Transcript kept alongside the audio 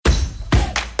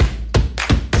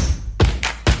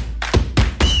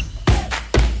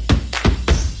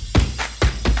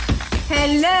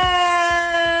Hello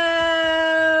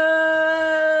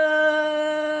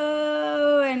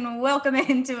and welcome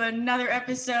into another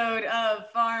episode of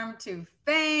Farm to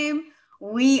Fame.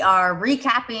 We are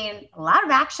recapping a lot of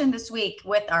action this week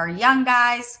with our young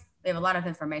guys. We have a lot of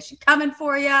information coming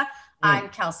for you. I'm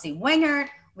Kelsey Wingert.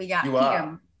 We got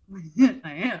Peter.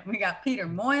 I am. We got Peter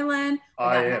Moylan. We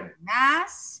got Matt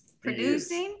Mass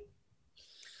producing.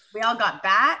 We all got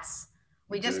bats.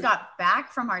 We just got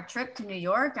back from our trip to New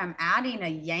York. I'm adding a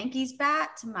Yankees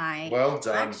bat to my Well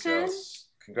done, collection. girls.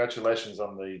 Congratulations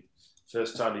on the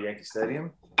first time to Yankee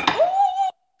Stadium.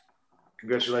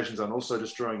 Congratulations on also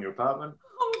destroying your apartment.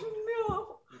 Oh,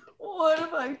 no. What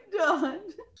have I done?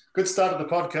 Good start of the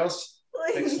pod, Kels.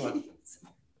 Please. Excellent.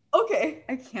 Okay,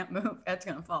 I can't move. That's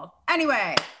going to fall.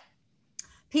 Anyway,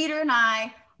 Peter and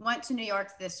I went to New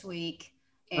York this week.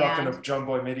 Rocking And a John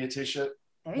Boy Media t-shirt.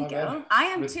 there you go. Man. I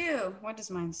am too. What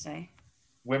does mine say?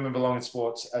 Women belong in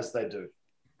sports as they do.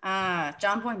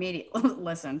 John Boy Media.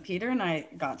 Listen, Peter and I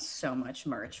got so much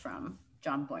merch from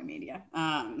John Boy Media.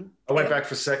 I went back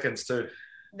for seconds too.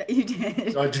 You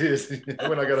did. I did.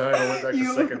 When I got home, I went back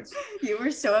for seconds. You were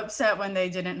so upset when they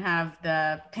didn't have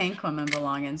the pink women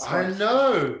belong in sports. I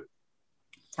know.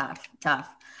 Tough.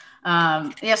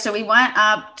 So we went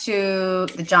up to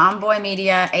the John Boy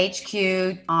Media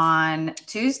HQ on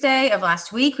Tuesday of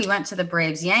last week. We went to the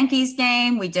Braves Yankees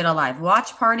game. We did a live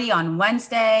watch party on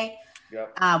Wednesday.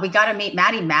 Yep. We got to meet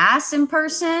Matty Mass in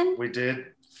person. We did.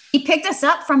 He picked us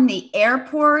up from the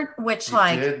airport, which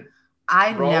Did.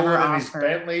 I Rolling never in his offered.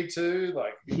 Bentley too.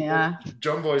 Yeah.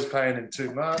 John Boy's paying him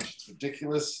too much. It's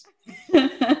ridiculous.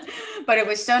 But it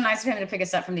was so nice of him to pick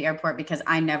us up from the airport because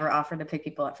I never offered to pick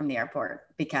people up from the airport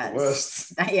because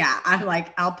Worst. yeah, I'm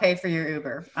like, I'll pay for your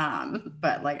Uber.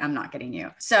 But like, I'm not getting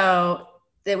you. So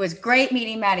it was great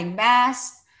meeting Matty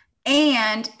Mass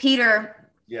and Peter.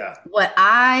 Yeah. What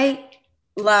I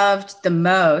loved the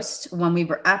most when we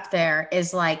were up there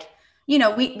is like, we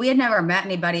had never met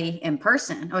anybody in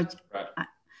person. Right.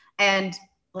 And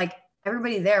like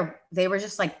everybody there, they were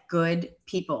just like good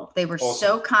people. They were Awesome.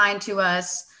 so kind to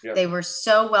us. Yep. They were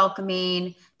so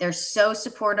welcoming. They're so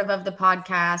supportive of the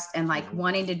podcast and like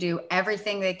wanting to do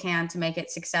everything they can to make it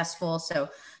successful. So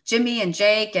Jimmy and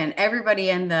Jake and everybody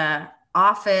in the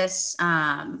office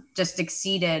just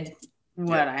exceeded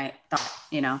what I thought,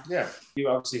 Yeah. You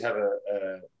obviously have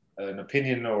an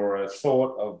opinion or a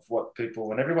thought of what people,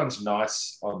 when everyone's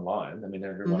nice online, I mean,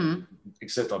 everyone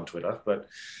except on Twitter, but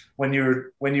when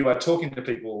you are talking to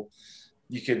people,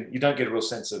 you don't get a real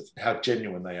sense of how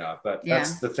genuine they are. But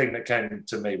that's the thing that came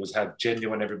to me was how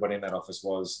genuine everybody in that office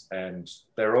was. And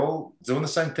they're all doing the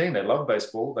same thing. They love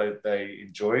baseball. They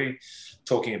enjoy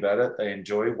talking about it. They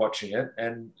enjoy watching it.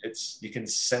 And you can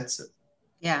sense it.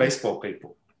 Yeah. Baseball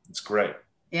people. It's great.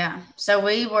 Yeah. So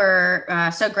we were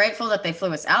so grateful that they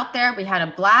flew us out there. We had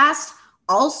a blast.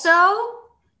 Also,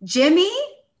 Jimmy,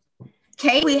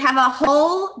 Kate, we have a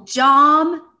whole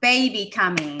Jom baby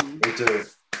coming. We do.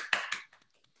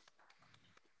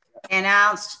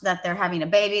 Announced that they're having a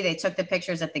baby. They took the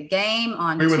pictures at the game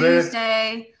on We were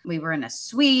Tuesday. We were in a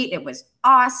suite. It was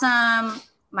awesome.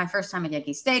 My first time at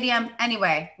Yankee Stadium.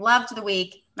 Anyway, loved the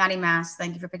week. Matty Mass,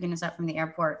 thank you for picking us up from the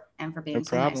airport and for being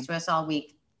so nice to us all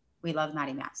week. We love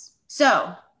Matty Mass.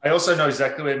 So I also know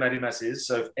exactly where Matty Mass is.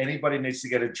 So if anybody needs to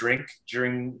get a drink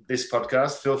during this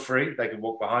podcast, feel free. They can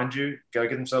walk behind you, go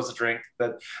get themselves a drink.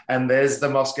 And there's the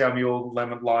Moscow Mule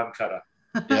lemon lime cutter.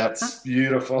 That's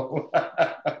beautiful.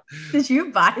 Did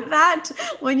you buy that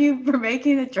when you were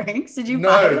making the drinks? Did you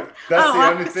buy No, that? that's the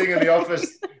only thing in the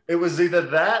office. It was either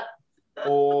that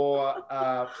or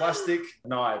plastic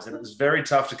knives. And it was very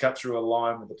tough to cut through a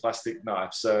lime with a plastic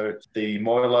knife. So the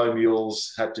Milo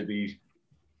mules had to be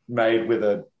made with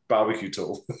a barbecue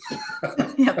tool.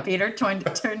 Yeah, Peter turned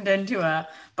into a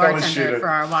bartender for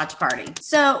our watch party.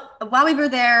 So while we were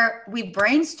there, we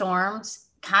brainstormed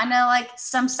kind of like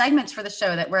some segments for the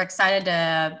show that we're excited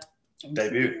to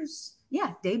introduce.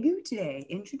 Debut today.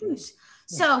 Introduce.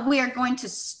 So we are going to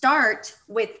start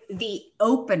with the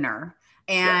opener.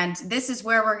 And this is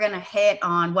where we're going to hit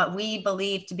on what we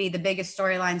believe to be the biggest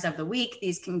storylines of the week.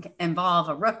 These can involve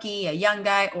a rookie, a young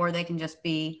guy, or they can just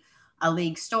be a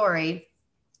league story.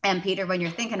 And Peter, when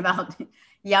you're thinking about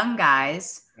young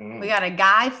guys, we got a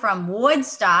guy from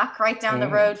Woodstock right down the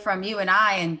road from you and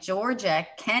I in Georgia,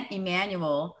 Kent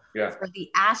Emanuel for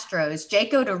the Astros.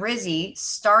 Jake Odorizzi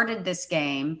started this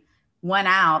game, went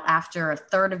out after a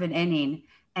third of an inning.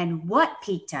 And what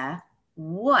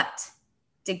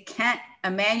did Kent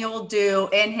Emanuel do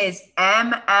in his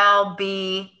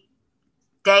MLB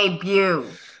debut?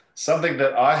 Something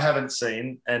that I haven't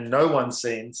seen and no one's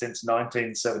seen since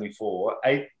 1974.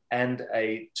 and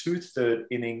a 2/3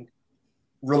 inning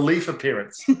relief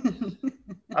appearance.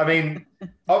 I mean,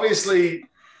 obviously,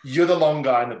 you're the long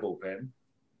guy in the bullpen,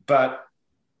 but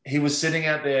he was sitting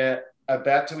out there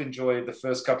about to enjoy the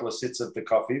first couple of sips of the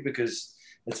coffee because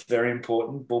it's very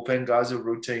important. Bullpen guys are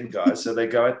routine guys. So they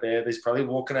go out there. He's probably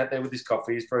walking out there with his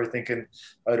coffee. He's probably thinking,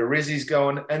 oh, to Rizzy's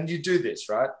going. And you do this,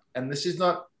 right? And this is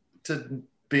not to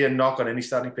be a knock on any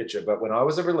starting pitcher, but when I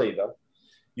was a reliever,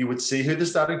 you would see who the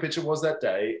starting pitcher was that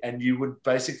day, and you would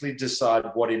basically decide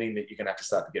what inning that you're going to have to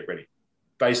start to get ready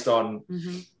based on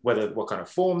what kind of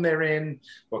form they're in,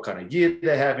 what kind of year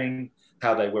they're having,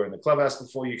 how they were in the clubhouse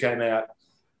before you came out.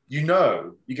 You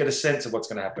get a sense of what's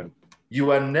going to happen.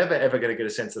 You are never, ever going to get a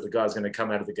sense that the guy's going to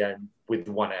come out of the game with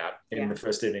 1 out in the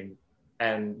first inning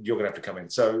and you're going to have to come in.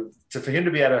 So for him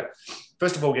to be able to,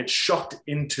 first of all, get shocked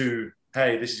into,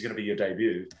 hey, this is going to be your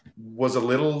debut, was a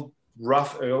little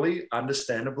rough early,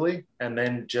 understandably, and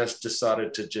then just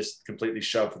decided to just completely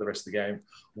show up for the rest of the game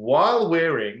while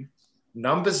wearing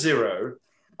number 0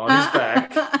 on his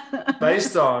back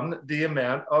based on the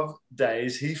amount of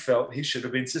days he felt he should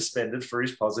have been suspended for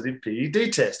his positive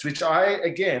PED test, which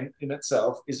again, in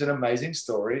itself is an amazing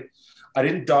story. I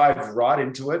didn't dive right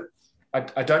into it.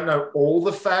 I don't know all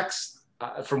the facts.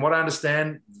 From what I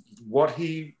understand, what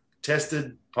he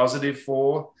tested positive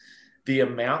for, the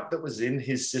amount that was in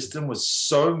his system was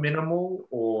so minimal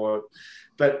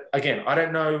but again, I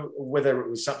don't know whether it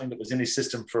was something that was in his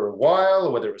system for a while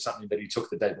or whether it was something that he took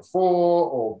the day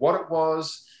before or what it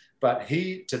was. But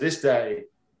he, to this day,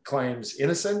 claims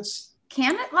innocence.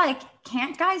 Can't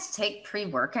guys take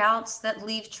pre-workouts that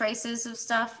leave traces of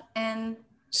stuff in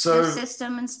their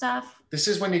system and stuff? This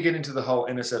is when you get into the whole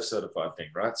NSF certified thing,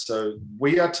 right? So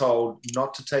we are told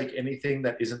not to take anything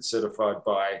that isn't certified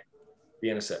by the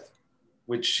NSF,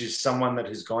 which is someone that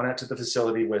has gone out to the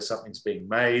facility where something's being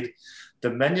made. The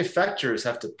manufacturers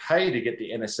have to pay to get the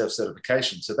NSF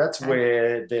certification. So that's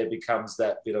where there becomes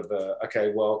that bit of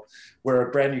okay, well, we're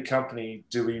a brand new company.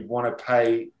 Do we want to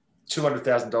pay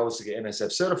 $200,000 to get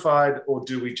NSF certified? Or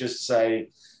do we just say,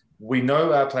 we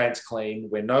know our plant's clean,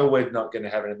 we know we're not going to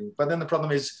have anything. But then the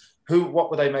problem is,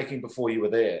 what were they making before you were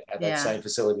there at that same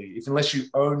facility? Unless you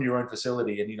own your own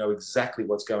facility and you know exactly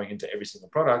what's going into every single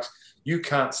product, you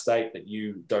can't state that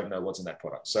you don't know what's in that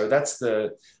product. So that's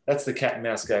the cat and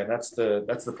mouse game. That's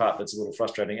the part that's a little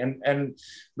frustrating. And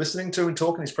listening to him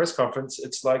talk in his press conference,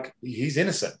 it's like he's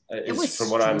innocent. It was from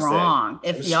what I understand.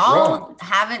 If y'all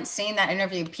haven't seen that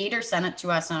interview, Peter sent it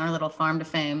to us on our little Farm to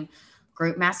Fame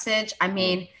group message. I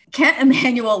mean, Kent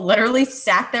Emanuel literally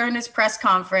sat there in his press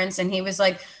conference and he was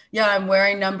like, yeah, I'm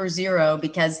wearing number 0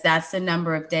 because that's the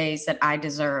number of days that I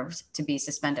deserved to be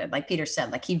suspended. Like Peter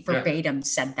said, like he verbatim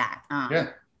said that.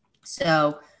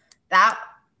 So that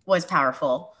was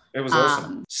powerful. It was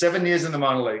awesome. 7 years in the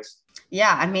minor leagues.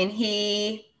 Yeah. I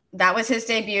mean, that was his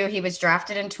debut. He was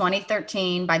drafted in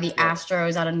 2013 by the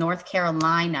Astros out of North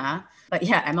Carolina. But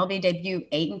yeah, MLB debut,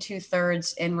 8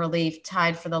 2/3 in relief,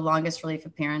 tied for the longest relief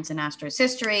appearance in Astros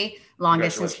history.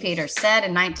 Longest since Peter said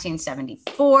in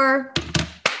 1974.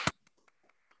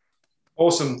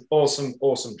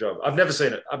 Awesome job. I've never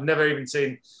seen it. I've never even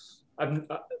seen,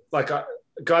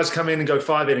 guys come in and go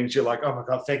 5 innings. You're like, oh my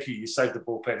God, thank you. You saved the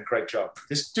bullpen. Great job.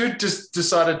 This dude just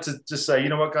decided to just say, you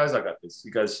know what, guys, I got this.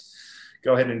 You guys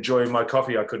go ahead and enjoy my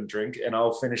coffee I couldn't drink and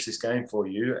I'll finish this game for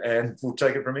you and we'll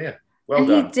take it from here. Well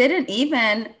done. He didn't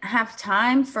even have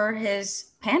time for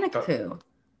his panic poo.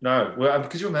 No. Well,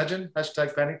 could you imagine?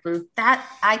 # panic poo? That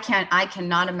I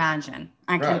cannot imagine.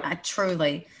 I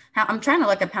truly. I'm trying to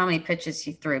look up how many pitches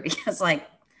he threw because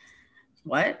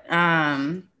what?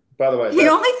 By the way, he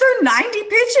only threw 90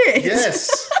 pitches.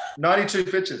 Yes. 92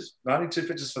 pitches. 92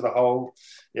 pitches for the whole.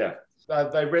 Yeah.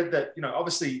 They read that,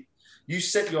 obviously you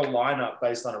set your lineup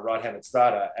based on a right-handed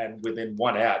starter and within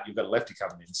 1 out, you've got a lefty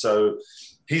coming in. So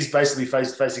he's basically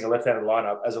facing a left-handed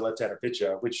lineup as a left-handed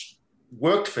pitcher, which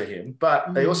worked for him,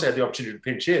 but they also had the opportunity to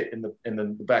pinch hit in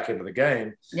the back end of the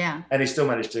game. Yeah. And he still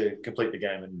managed to complete the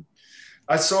game. And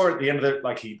I saw at the end of it,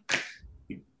 like he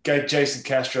gave Jason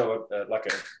Castro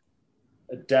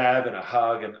a dab and a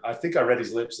hug. And I think I read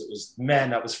his lips. It was,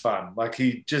 man, that was fun. Like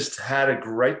he just had a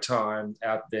great time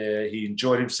out there. He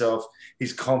enjoyed himself.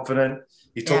 He's confident.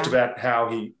 He talked about how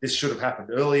this should have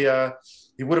happened earlier.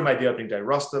 He would have made the opening day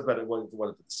roster, but it wasn't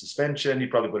the suspension. He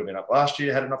probably would have been up last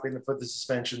year had it not been for the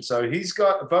suspension. So he's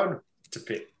got a bone to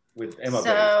pick with MLB.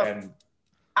 So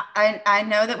I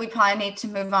know that we probably need to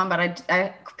move on, but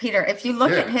Peter, if you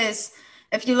look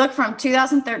if you look from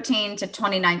 2013 to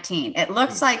 2019, it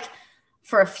looks like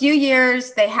for a few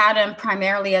years they had him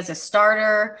primarily as a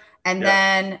starter, And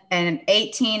then in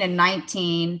 18 and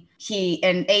 19,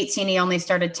 in 18, he only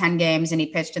started 10 games and he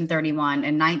pitched in 31.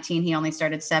 In 19, he only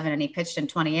started 7 and he pitched in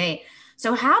 28.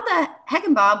 So how the heck,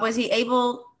 and Bob, was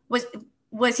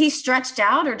he stretched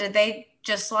out, or did they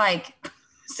just like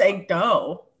say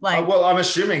go? Like, well, I'm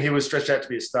assuming he was stretched out to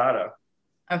be a starter.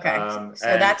 Okay, so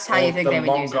that's how you think they would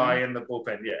use him. The long guy in the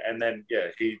bullpen, and then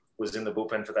he was in the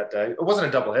bullpen for that day. It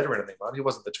wasn't a doubleheader or anything, right? He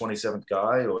wasn't the 27th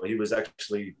guy, or he was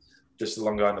actually just the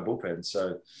long guy in the bullpen.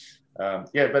 So,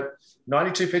 but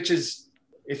 92 pitches.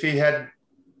 If he had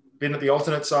been at the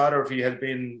alternate side, or if he had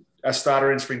been a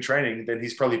starter in spring training, then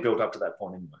he's probably built up to that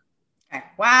point anyway. Okay.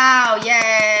 Wow!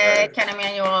 Yay, Ken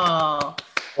Emanuel.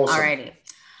 Awesome. Alrighty.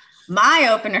 My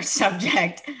opener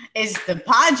subject is the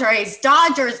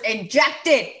Dodgers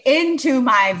injected into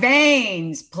my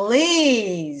veins,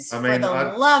 please. For the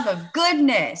love of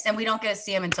goodness. And we don't get to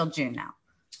see him until June now.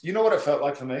 You know what it felt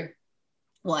like for me?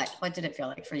 What? What did it feel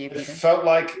like for you, Peter? It felt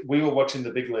like we were watching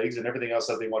the big leagues, and everything else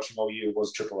I've been watching all year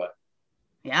was AAA.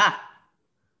 Yeah.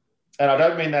 And I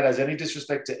don't mean that as any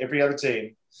disrespect to every other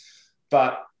team,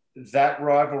 but that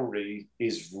rivalry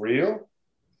is real.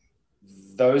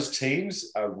 Those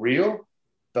teams are real.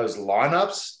 Those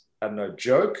lineups are no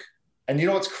joke. And you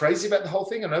know what's crazy about the whole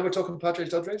thing? I know we're talking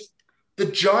Padres-Dodgers. The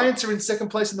Giants are in second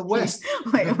place in the West.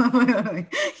 Wait.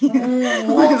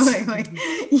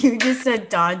 You just said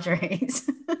Dodgers.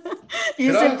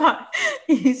 You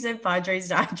said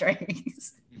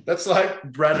Padres-Dodgers. That's like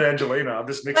Brad and Angelina. I'm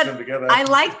just mixing them together. I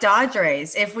like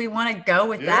Dodgers if we want to go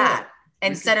with that.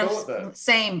 Instead of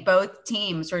saying both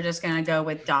teams, we're just going to go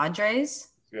with Dodgers.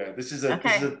 Yeah, this is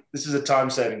a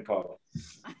time-saving pod.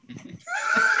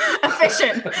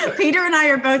 Efficient. Peter and I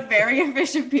are both very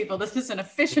efficient people. This is an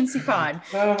efficiency pod.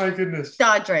 Oh my goodness.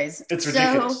 Dodgers. It's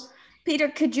ridiculous. So, Peter,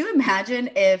 could you imagine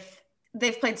if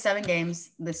they've played 7 games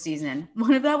this season?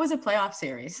 One of that was a playoff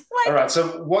series. All right.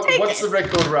 So what's the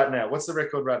record right now? What's the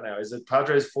record right now? Is it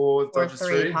Padres 4, Dodgers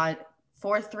 3?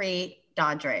 4-3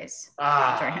 Dodgers.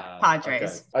 Padres. Okay.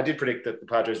 I did predict that the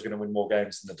Padres were going to win more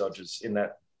games than the Dodgers in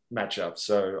that matchup.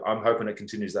 So I'm hoping it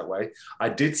continues that way. I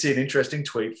did see an interesting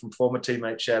tweet from former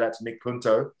teammate, shout out to Nick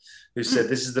Punto, who said,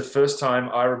 this is the first time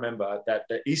I remember that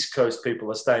the East Coast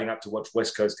people are staying up to watch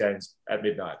West Coast games at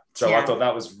midnight. So I thought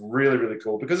that was really, really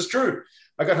cool because it's true.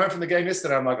 I got home from the game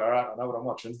yesterday. I'm like, all right, I know what I'm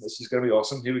watching. This is going to be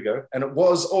awesome. Here we go. And it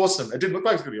was awesome. It didn't look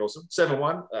like it was going to be awesome.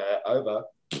 7-1, over.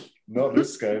 Not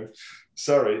this game.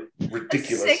 Sorry.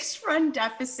 Ridiculous. A 6-run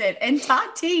deficit. And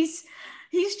Tatis,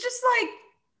 he's just like,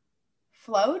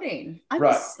 floating.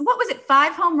 What was it?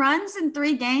 5 home runs in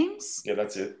 3 games? Yeah,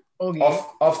 that's it. Okay.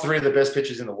 Off 3 of the best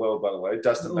pitchers in the world, by the way.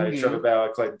 Dustin May, Trevor Bauer,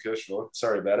 Clayton Kershaw.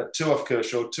 Sorry about it. 2 off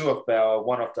Kershaw, 2 off Bauer,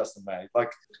 1 off Dustin May.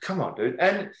 Like, come on, dude.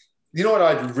 And you know what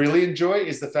I really enjoy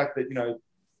is the fact that,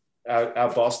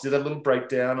 our boss did a little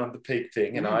breakdown on the peak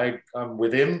thing, and I'm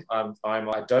with him.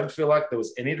 I don't feel like there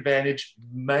was any advantage.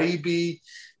 Maybe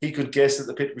he could guess that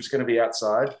the pitch was going to be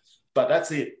outside, but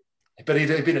that's it. But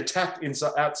he'd been attacked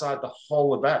outside the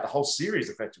whole of that, the whole series,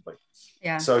 effectively.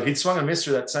 Yeah. So he'd swung and missed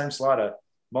through that same slider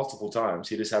multiple times.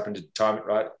 He just happened to time it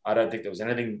right. I don't think there was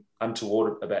anything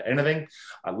untoward about anything.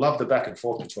 I love the back and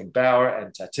forth between Bauer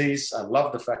and Tatis. I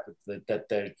love the fact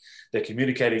that they're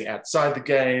communicating outside the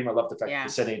game. I love the fact that they're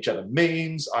sending each other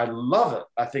memes. I love it.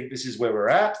 I think this is where we're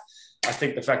at. I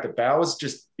think the fact that Bauer's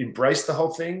just embraced the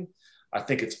whole thing, I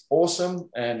think it's awesome,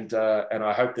 and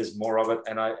I hope there's more of it.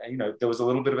 And there was a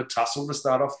little bit of a tussle to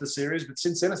start off the series, but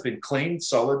since then it's been clean,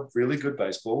 solid, really good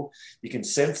baseball. You can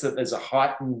sense that there's a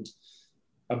heightened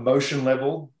emotion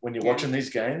level when you're watching these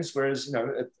games, whereas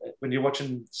when you're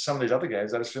watching some of these other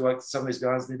games, I just feel like some of these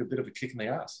guys need a bit of a kick in the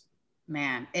ass.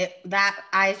 Man,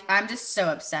 I'm just so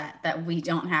upset that we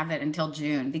don't have it until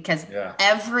June because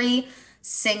every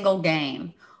single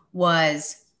game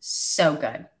was so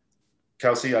good.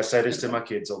 Kelsey, I say this to my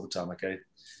kids all the time, okay?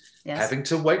 Yes. Having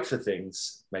to wait for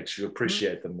things makes you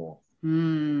appreciate them more.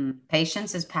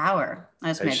 Patience is power. I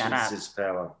just made that up. Patience is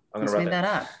power. I'm going to write that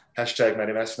up. Hashtag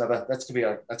Matty Mass.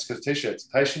 That's good t-shirts.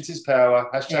 Patience is power.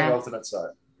 Hashtag alternate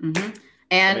side. Mm-hmm.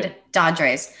 And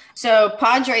Dodgers. So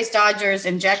Padres, Dodgers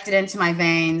injected into my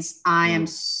veins. I'm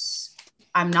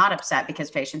not upset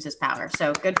because patience is power.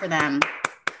 So good for them.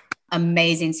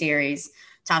 Amazing series.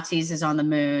 Tatis is on the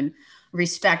moon.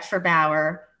 Respect for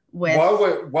Bauer. While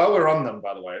we're on them,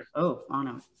 by the way. Oh, on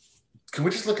them. Can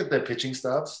we just look at their pitching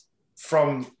staffs?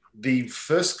 From the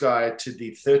first guy to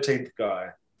the 13th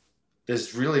guy,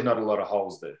 there's really not a lot of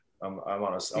holes there. I'm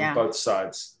honest, on both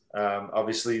sides.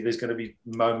 Obviously, there's going to be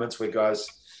moments where guys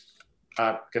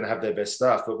aren't going to have their best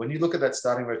stuff. But when you look at that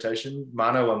starting rotation,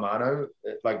 mano a mano,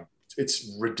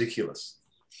 it's ridiculous.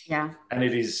 Yeah. And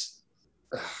it is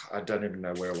I don't even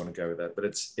know where I want to go with that, but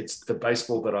it's the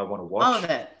baseball that I want to watch. All of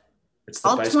it. It's the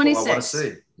all baseball 26. I want to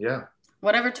see. Yeah.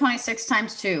 Whatever 26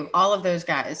 times 2, all of those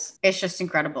guys. It's just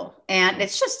incredible. And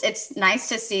it's nice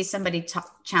to see somebody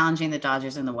challenging the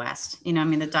Dodgers in the West. You know, I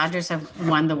mean, the Dodgers have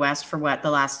won the West for the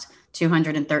last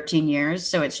 213 years.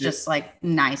 So it's just like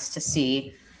nice to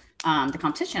see the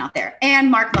competition out there. And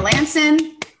Mark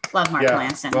Melancon. Love Mark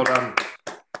Melancon. Well done.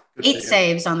 8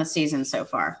 saves on the season so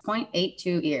far.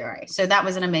 0.82 ERA. So that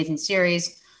was an amazing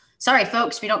series. Sorry,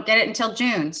 folks, we don't get it until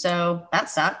June. So that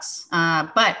sucks.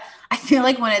 But I feel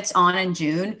like when it's on in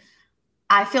June,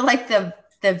 I feel like the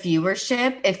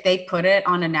viewership, if they put it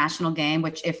on a national game,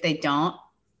 which if they don't,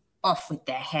 off with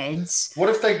their heads. What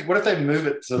if they move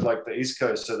it to like the East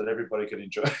Coast so that everybody can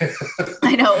enjoy it?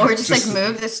 I know, or just like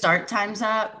move the start times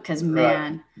up. Because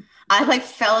man, I like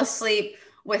fell asleep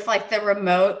with like the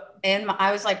remote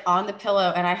I was like on the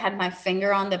pillow and I had my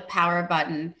finger on the power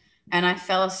button. And I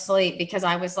fell asleep because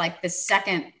I was like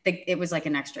it was like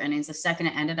an extra innings. The second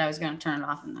it ended, I was going to turn it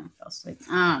off and then I fell asleep.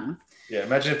 Yeah,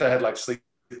 imagine if they had like sleep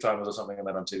timers or something on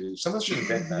that on TV. Someone should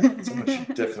invent that. Someone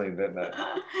should definitely invent that.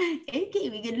 Okay,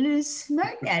 we get a little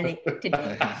smart at it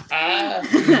today.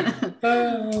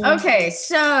 Okay,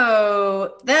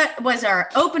 so that was our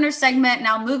opener segment.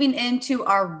 Now moving into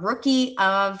our Rookie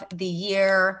of the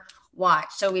Year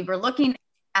watch. So we were looking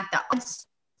at the odds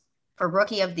for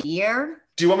Rookie of the Year.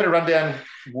 Do you want me to run down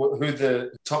who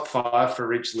the top 5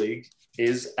 for each league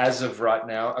is as of right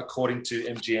now, according to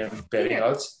MGM betting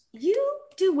odds? You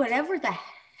do whatever the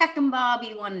heck and Bob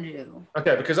you want to do.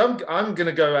 Okay, because I'm going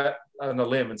to go out on a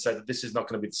limb and say that this is not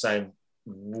going to be the same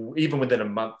even within a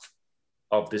month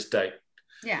of this date.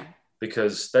 Yeah.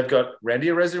 Because they've got Randy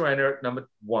Arozarena at number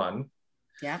 1.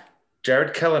 Yeah.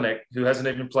 Jared Kelenic, who hasn't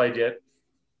even played yet,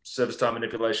 service time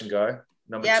manipulation guy.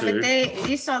 Number 2. But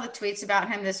you saw the tweets about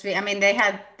him this week. I mean, they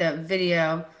had the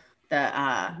video,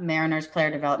 the Mariners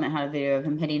player development had a video of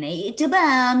him hitting a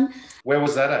bomb. Where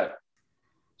was that at?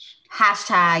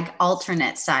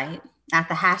 #alternate site, at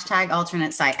the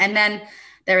 #alternate site. And then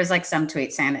there was like some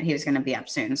tweet saying that he was going to be up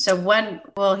soon. So when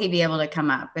will he be able to come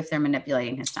up if they're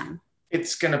manipulating his time?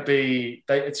 It's going to be,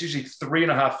 it's usually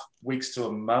 3.5 weeks to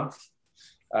a month.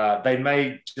 They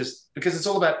may just, because it's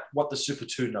all about what the Super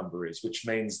 2 number is, which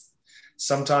means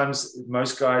sometimes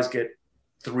most guys get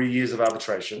 3 years of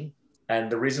arbitration. And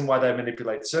the reason why they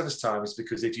manipulate service time is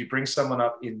because if you bring someone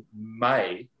up in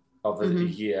May of the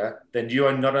year, then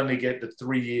you not only get the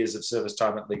 3 years of service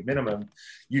time at league minimum,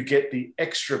 you get the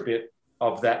extra bit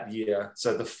of that year.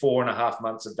 So the 4.5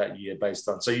 months of that year based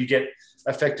on, so you get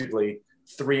effectively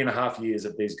 3.5 years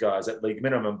of these guys at league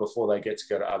minimum before they get to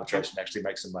go to arbitration and actually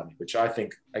make some money, which I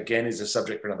think, again, is a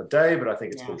subject for another day, but I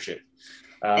think it's bullshit.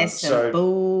 It's a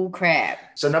bull crap.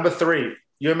 So number 3,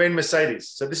 Yermin Mercedes.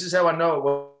 So this is how I know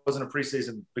it wasn't a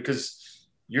preseason, because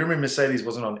Yermin Mercedes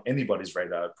wasn't on anybody's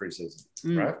radar at preseason,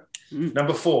 right?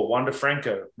 Number 4, Wander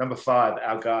Franco. Number 5,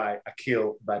 our guy,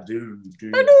 Akil Baddoo.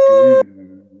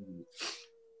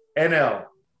 NL,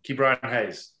 Ke'Bryan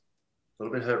Hayes. A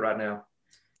little bit hurt right now.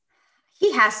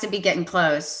 He has to be getting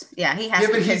close. Yeah, he has to.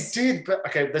 Yeah, but he did. But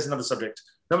okay, there's another subject.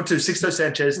 Number 2, Sixto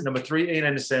Sanchez. Number 3, Ian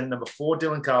Anderson. Number 4,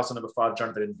 Dylan Carlson. Number 5,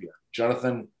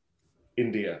 Jonathan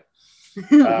India.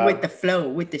 With the flow,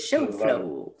 with the show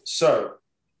flow. So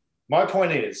my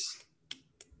point is,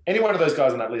 any one of those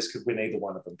guys on that list could win either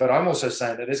one of them. But I'm also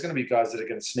saying that there's going to be guys that are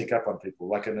going to sneak up on people,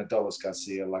 like an Adolis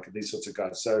Garcia, like these sorts of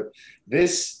guys. So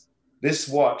this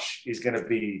watch is going to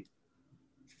be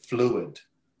fluid.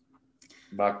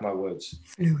 Mark my words.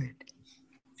 Fluid.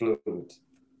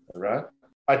 All right.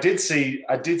 I did see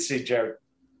Jared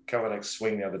Kelenic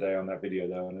swing the other day on that video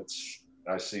though, and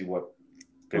I see what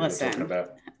people are talking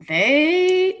about.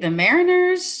 The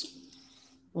Mariners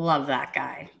love that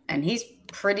guy, and he's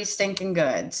pretty stinking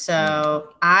good.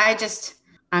 So I'm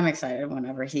excited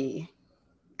whenever he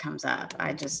comes up.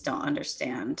 I just don't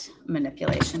understand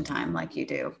manipulation time like you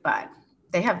do, but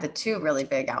they have the 2 really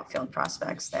big outfield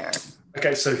prospects there.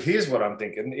 Okay, so here's what I'm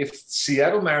thinking. If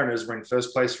Seattle Mariners were in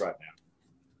first place right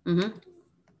now,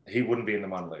 he wouldn't be in the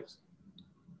minor leagues.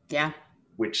 Yeah.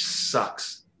 Which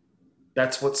sucks.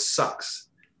 That's what sucks.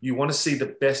 You want to see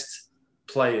the best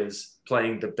players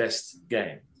playing the best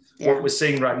game. Yeah. What we're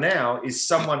seeing right now is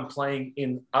someone playing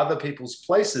in other people's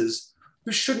places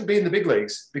who shouldn't be in the big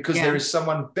leagues because there is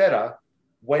someone better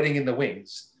waiting in the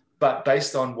wings. But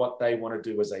based on what they want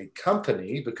to do as a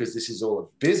company, because this is all a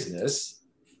business,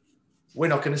 we're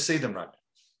not going to see them right now.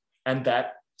 And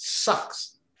that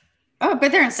sucks. Oh,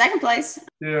 but they're in second place.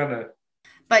 Yeah, I know.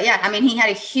 But yeah, I mean, he had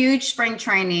a huge spring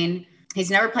training. He's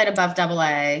never played above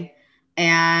AA.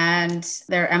 And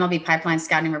their MLB pipeline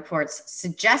scouting reports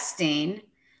suggesting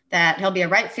that he'll be a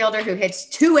right fielder who hits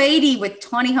 280 with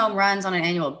 20 home runs on an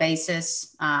annual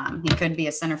basis. He could be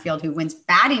a center field who wins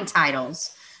batting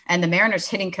titles. And the Mariners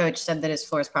hitting coach said that his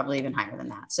floor is probably even higher than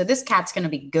that. So this cat's going to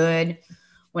be good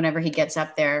whenever he gets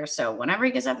up there. So whenever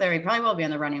he gets up there, he probably will be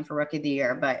in the running for Rookie of the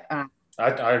Year. But I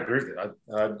agree with it.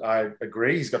 I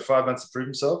agree. He's got 5 months to prove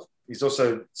himself. He's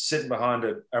also sitting behind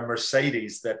a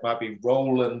Mercedes that might be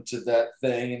rolling to that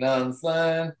thing. You know what I'm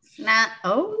saying?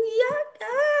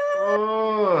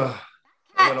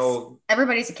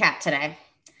 Everybody's a cat today.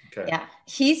 Okay. Yeah,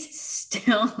 he's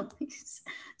still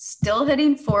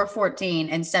hitting 414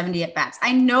 and 70 at bats.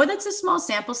 I know that's a small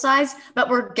sample size, but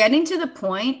we're getting to the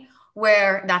point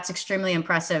where that's extremely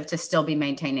impressive to still be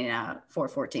maintaining a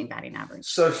 414 batting average.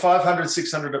 So 500,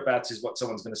 600 at bats is what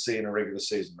someone's going to see in a regular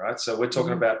season, right? So we're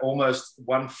talking about almost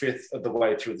 1/5 of the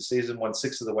way through the season,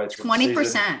 1/6 of the way through 20% the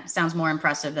season. Sounds more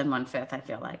impressive than 1/5, I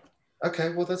feel like.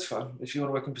 Okay, well, that's fine. If you want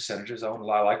to work in percentages, I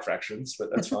like fractions, but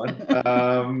that's fine.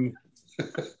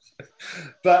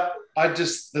 But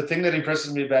the thing that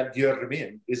impresses me about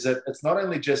Yermin is that it's not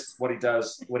only just what he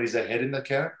does when he's ahead in the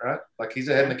count, right? Like he's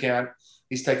ahead in the count,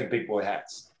 he's taking big boy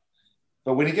hats.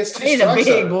 But when he gets two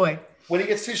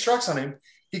strikes on him,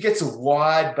 he gets a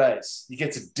wide base. He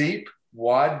gets a deep,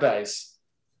 wide base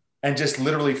and just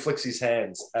literally flicks his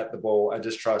hands at the ball and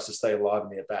just tries to stay alive in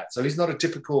the at-bat. So he's not a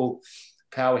typical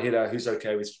power hitter who's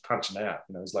okay with punching out.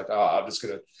 You know, he's like, I'm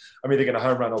either going to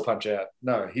home run or punch out.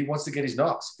 No, he wants to get his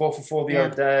knocks. 4 for 4 the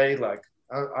other day. Like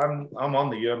I'm on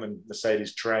the Yermin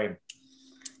Mercedes train.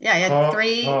 Yeah, he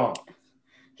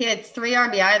had three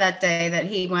RBI that day that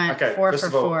he went 4 for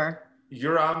 4.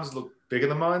 Your arms look bigger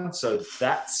than mine, so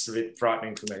that's a bit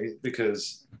frightening for me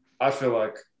because I feel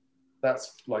like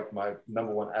that's like my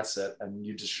number one asset, and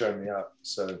you just showed me up.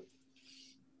 So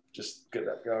just get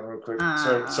that going real quick.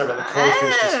 Sorry about the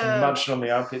crawfish just munching on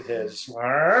the armpit hair.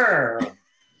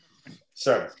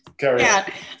 Sorry, carry on.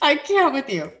 I can't with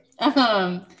you.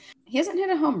 He hasn't hit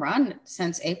a home run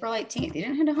since April 18th. He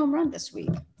didn't hit a home run this week.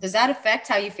 Does that affect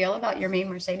how you feel about Yermin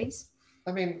Mercedes?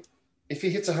 I mean, if he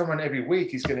hits a home run every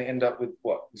week, he's going to end up with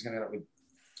what? He's going to end up with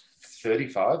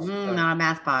 35? Not a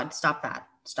math pod. Stop that.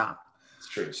 Stop. It's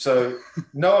true. So,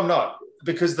 no, I'm not.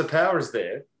 Because the power is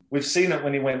there. We've seen it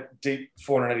when he went deep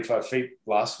 485 feet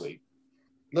last week.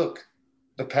 Look,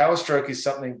 the power stroke is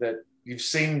something that you've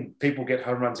seen people get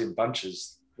home runs in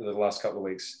bunches for the last couple of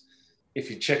weeks. If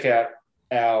you check out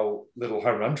our little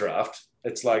home run draft,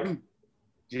 it's like,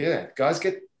 guys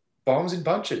get bombs in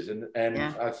bunches. And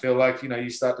I feel like, you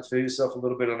start to feel yourself a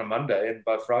little bit on a Monday, and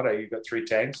by Friday you've got 3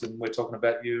 tanks and we're talking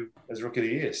about you as Rookie of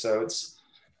the Year. So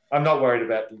I'm not worried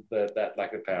about that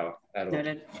lack of power at all.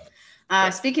 Noted.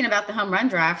 Speaking about the home run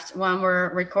draft, when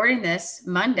we're recording this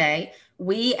Monday,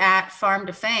 we at Farm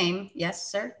to Fame. Yes,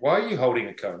 sir. Why are you holding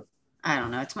a cone? I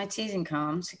don't know. It's my teasing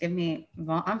combs.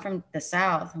 I'm from the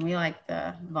South and we like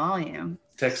the volume.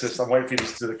 Texas. I'm waiting for you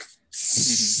to do the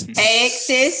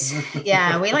Texas.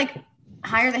 Yeah. We like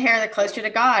higher the hair, the closer to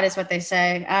God is what they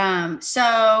say.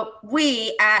 So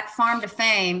we at Farm to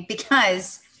Fame,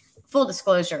 because full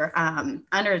disclosure,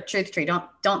 under a truth tree,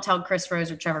 don't tell Chris Rose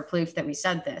or Trevor Plouffe that we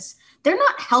said this. They're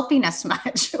not helping us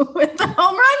much with the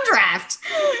home run draft.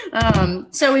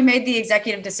 So we made the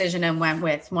executive decision and went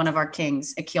with one of our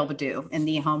kings, Akil Baddoo, in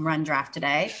the home run draft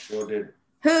today. Sure did.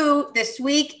 Who this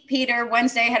week, Peter,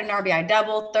 Wednesday had an RBI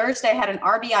double, Thursday had an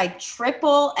RBI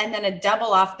triple, and then a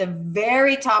double off the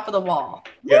very top of the wall.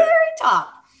 Yep. Very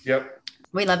top. Yep.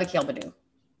 We love Akil Baddoo.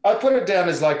 I put it down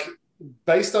as like,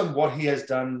 based on what he has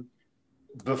done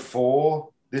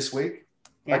before this week,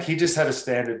 like he just had a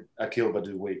standard Akil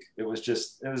Baddoo week. It was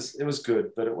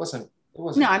good, but it wasn't.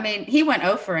 No, I mean, he went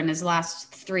 0 for in his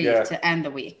last 3 to end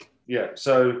the week. Yeah,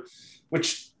 so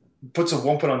which puts a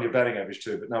whomping on your batting average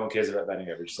too, but no one cares about batting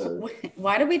average. So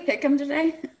why did we pick him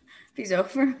today? If he's 0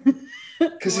 for?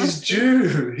 Because he's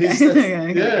due.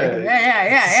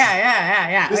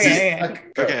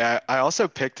 Okay, I also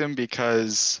picked him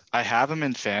because I have him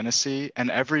in fantasy,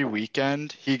 and every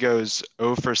weekend he goes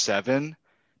 0 for 7,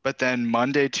 but then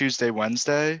Monday, Tuesday,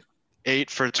 Wednesday,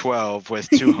 8 for 12 with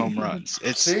 2 home runs.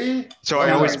 So I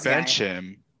always bench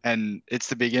him, and it's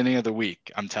the beginning of the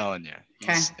week. I'm telling you,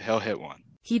 he'll hit one.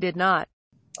 He did not.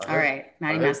 All right,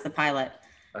 Maddie Mass, the pilot.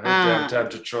 I heard downtown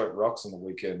Detroit rocks on the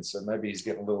weekend, so maybe he's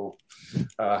getting a little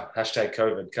hashtag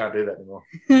COVID. Can't do that anymore.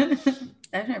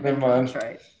 I've never been to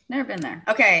Detroit. Never been there.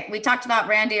 Okay, we talked about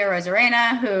Randy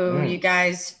Arozarena, who you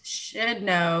guys should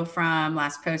know from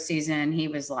last postseason. He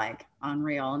was like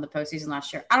unreal in the postseason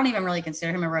last year. I don't even really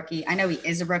consider him a rookie. I know he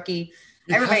is a rookie.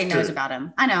 Everybody knows about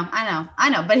him. I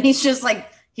know. But he's just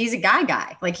like he's a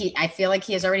guy. Like I feel like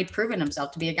he has already proven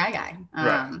himself to be a guy.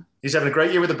 Right. He's having a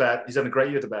great year with the bat.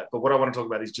 But what I want to talk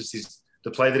about is just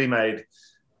the play that he made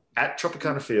at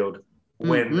Tropicana Field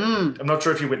when I'm not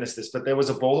sure if you witnessed this, but there was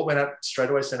a ball that went out straight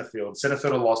away center field. Center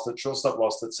fielder lost it. Shortstop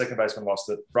lost it. Second baseman lost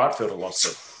it. Right fielder lost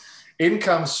it. In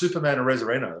comes Superman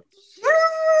Arezareno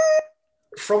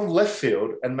from left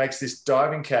field and makes this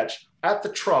diving catch at the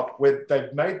Trop where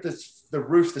they've made the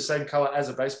roof the same color as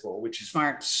a baseball, which is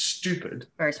smart, stupid,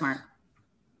 very smart.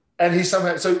 And he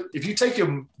somehow, so if you take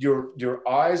your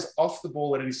eyes off the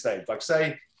ball at any stage, like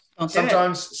say,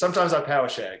 sometimes I power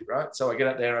shag, right? So I get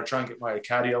out there and I try and get my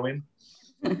cardio in,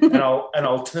 and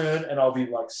I'll turn and I'll be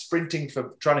like sprinting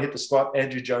for trying to hit the spot,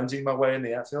 Andrew Jonesing my way in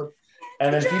the outfield.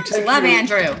 And then if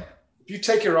you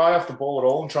take your eye off the ball at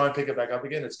all and try and pick it back up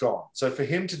again, it's gone. So for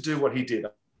him to do what he did,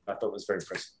 I thought was very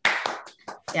impressive.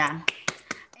 Yeah.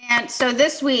 And so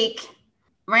this week,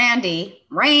 Randy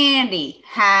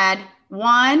had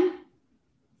 1,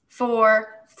 4,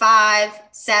 5,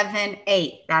 7,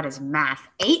 8. That is math.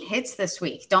 8 hits this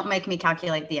week. Don't make me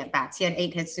calculate the at-bats. He had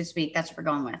 8 hits this week. That's what we're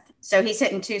going with. So he's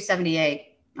hitting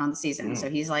 278 on the season. So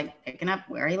he's like picking up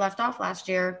where he left off last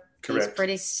year. Correct. He's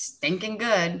pretty stinking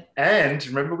good. And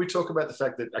remember, we talk about the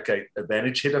fact that, okay,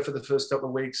 advantage hitter for the first couple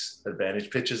of weeks, advantage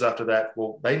pitchers after that.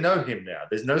 Well, they know him now.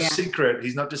 There's no secret.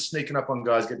 He's not just sneaking up on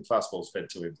guys getting fastballs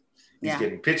fed to him. He's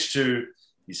getting pitched to.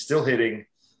 He's still hitting,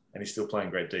 and he's still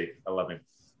playing great D. I love him.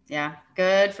 Yeah,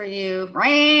 good for you,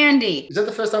 Randy. Is that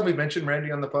the first time we've mentioned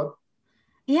Randy on the pod?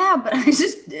 Yeah, but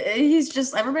he's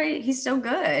just everybody. He's so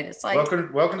good. It's like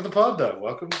welcome to the pod, though.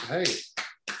 Welcome. Hey.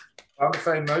 I'm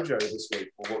Fame Mojo this week.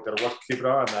 We've got to keep an eye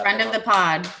on that. Friend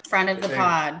of the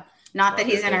pod. Not that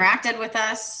he's interacted with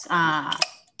us.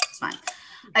 It's fine.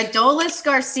 Adolis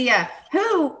Garcia,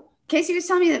 who Casey was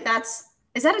telling me is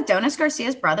that Adonis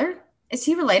Garcia's brother? Is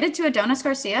he related to Adonis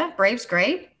Garcia? Braves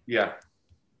great? Yeah.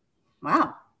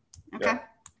 Wow. Okay. Yeah.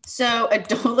 So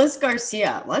Adolis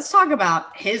Garcia, let's talk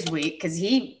about his week because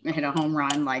he hit a home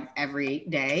run like every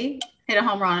day. Hit a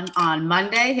home run on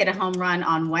Monday, hit a home run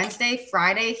on Wednesday,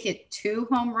 Friday, hit 2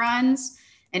 home runs.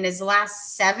 In his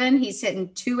last 7, he's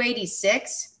hitting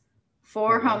 286,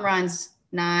 4 home runs,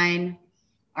 9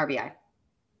 RBI.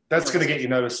 That's going to get you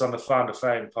noticed on the Farm to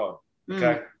Fame pod.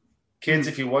 Okay. Kids,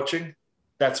 if you're watching,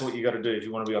 that's what you got to do if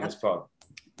you want to be on this pod.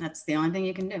 That's the only thing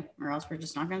you can do, or else we're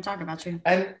just not going to talk about you.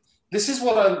 And this is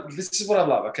what I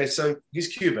love. Okay, so he's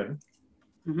Cuban.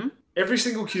 Mm-hmm. Every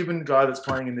single Cuban guy that's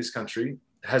playing in this country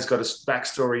has got a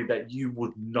backstory that you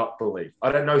would not believe.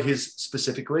 I don't know his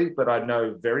specifically, but I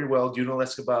know very well Junel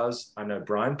Escobar's. I know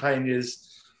Brian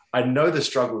Pena's. I know the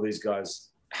struggle these guys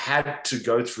had to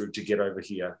go through to get over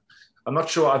here. I'm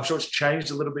sure it's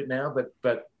changed a little bit now,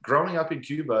 but growing up in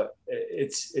Cuba,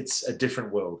 it's a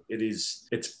different world.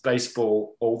 It's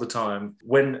baseball all the time.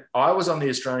 When I was on the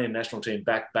Australian national team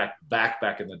back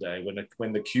in the day,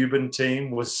 when the Cuban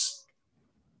team was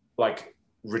like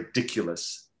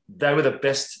ridiculous. They were the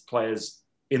best players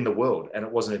in the world, and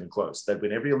it wasn't even close. They'd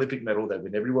win every Olympic medal. They'd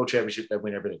win every world championship. They'd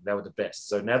win everything. They were the best.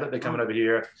 So now that they're coming over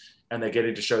here and they're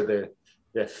getting to show their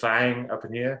fang up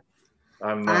in here,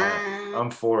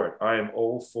 I'm for it. I am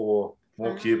all for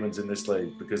more Cubans in this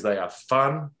league because they are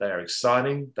fun. They are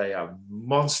exciting. They are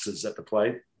monsters at the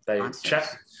plate.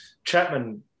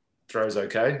 Chapman throws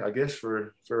okay, I guess,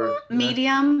 for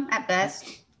medium at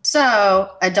best.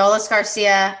 So Adolis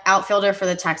Garcia, outfielder for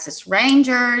the Texas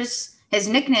Rangers. His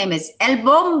nickname is El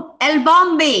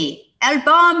Bombi,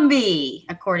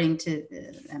 according to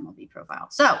the MLB profile.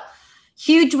 So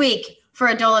huge week for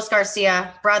Adolis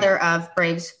Garcia, brother of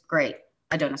Braves great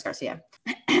Adonis Garcia.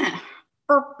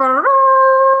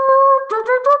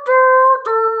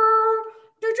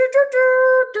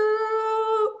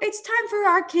 It's time for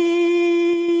our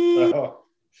king.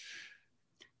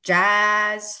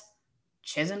 Jazz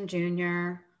Chisholm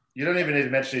Jr. You don't even need to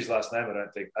mention his last name, I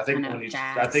don't think. I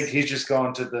think he's just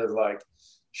gone to the like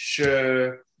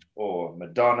Cher or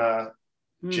Madonna,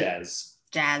 Jazz.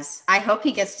 I hope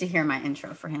he gets to hear my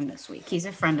intro for him this week. He's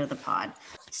a friend of the pod.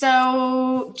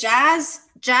 So Jazz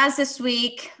this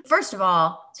week. First of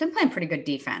all, he's been playing pretty good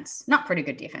defense. Not pretty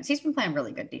good defense. He's been playing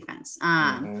really good defense.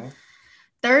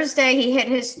 Thursday, he hit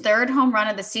his 3rd home run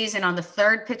of the season on the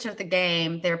 3rd pitch of the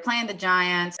game. They were playing the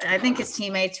Giants. I think his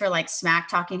teammates were like smack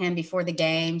talking him before the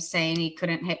game, saying he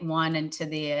couldn't hit one into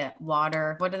the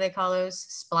water. What do they call those?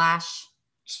 Splash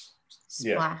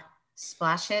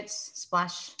hits? I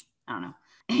don't know.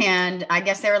 And I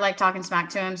guess they were like talking smack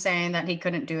to him, saying that he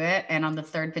couldn't do it. And on the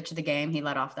 3rd pitch of the game, he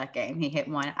let off that game. He hit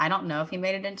one. I don't know if he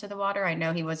made it into the water. I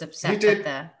know he was upset. He did.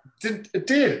 It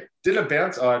did. Did it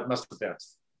bounce? Oh, it must have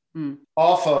bounced.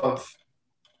 Off of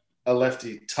a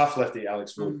lefty, tough lefty,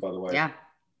 Alex Wood, by the way. Yeah.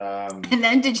 And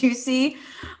then did you see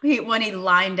when he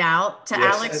lined out to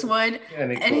Alex Wood?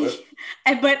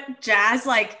 But Jazz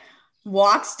like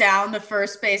walks down the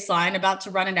first base line about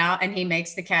to run it out, and he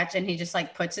makes the catch, and he just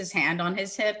like puts his hand on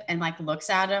his hip and like looks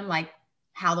at him like,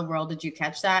 how the world did you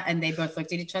catch that? And they both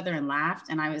looked at each other and laughed.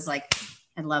 And I was like,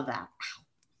 I love that.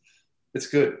 It's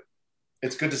good.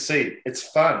 It's good to see. It's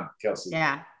fun, Kelsey.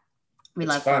 Yeah. We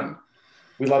love fun. him.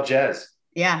 We love Jazz.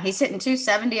 Yeah. He's hitting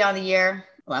 270 on the year.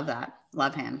 Love that.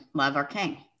 Love him. Love our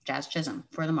king, Jazz Chisholm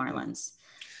for the Marlins.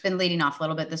 Been leading off a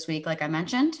little bit this week, like I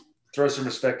mentioned. Throw some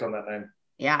respect on that name.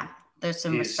 Yeah. There's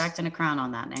some respect and a crown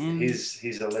on that name.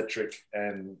 He's electric,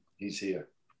 and he's here.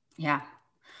 Yeah.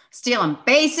 Stealing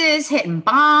bases, hitting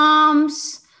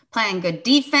bombs, playing good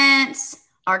defense.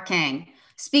 Our king.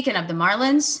 Speaking of the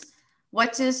Marlins,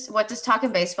 what does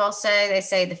Talking Baseball say? They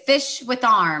say the fish with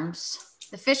arms.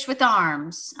 The fish with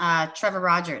arms. Trevor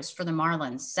Rogers for the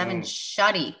Marlins. 7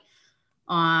 shutty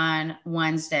on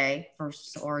Wednesday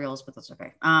versus the Orioles, but that's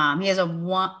okay. He has a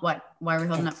one. What? Why are we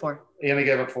holding that for? He only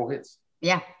gave up 4 hits.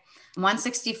 Yeah,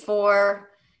 1.64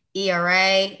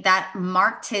 ERA. That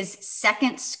marked his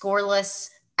second scoreless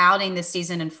outing this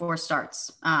season in 4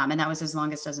 starts, and that was his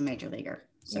longest as a major leaguer.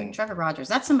 So Trevor Rogers,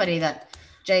 that's somebody that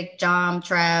Jake, John,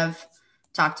 Trev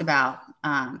talked about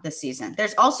this season.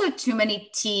 There's also too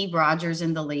many T. Rogers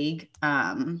in the league.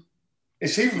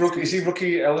 Is he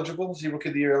rookie eligible? Is he rookie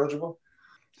of the year eligible?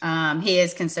 He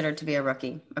is considered to be a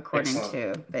rookie according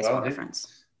to Baseball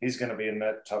Reference. He's going to be in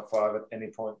that top 5 at any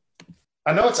point.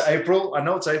 I know it's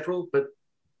April, but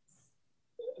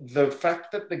the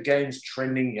fact that the game's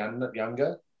trending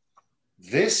younger,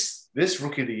 this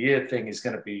rookie of the year thing is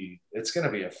going to be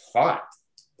a fight.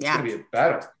 It's going to be a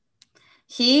battle.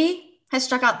 He has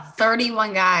struck out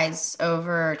 31 guys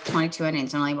over 22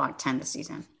 innings and only walked 10 this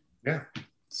season. Yeah.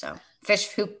 So fish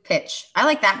who pitch. I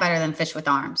like that better than fish with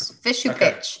arms. Fish who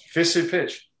pitch. Fish who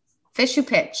pitch. Fish who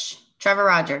pitch. Trevor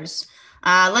Rogers.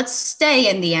 Let's stay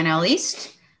in the NL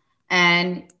East.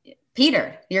 And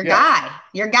Peter, your guy.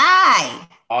 Ian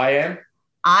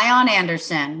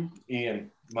Anderson.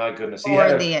 Ian, my goodness.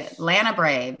 For the Atlanta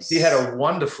Braves. He had a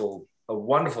wonderful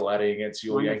outing against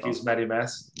your Yankees, Matty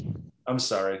Mass. I'm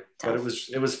sorry, but it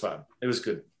was fun. It was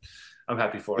good. I'm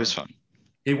happy for him. It was fun.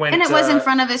 He went, and it was in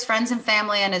front of his friends and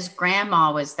family, and his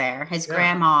grandma was there.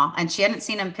 Grandma, and she hadn't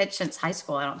seen him pitch since high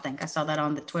school. I don't think I saw that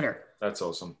on the Twitter. That's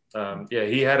awesome.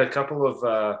 He had a couple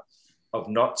of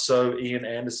not so Ian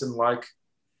Anderson-like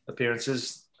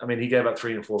appearances. I mean, he gave up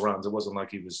 3 and 4 runs. It wasn't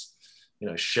like he was,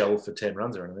 shell for 10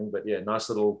 runs or anything. But yeah, nice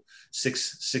little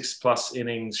six plus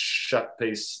innings shut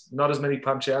piece. Not as many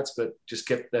punch outs, but just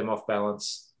kept them off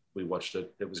balance. We watched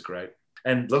it. It was great.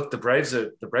 And look, the Braves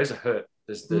are hurt.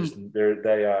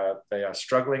 They are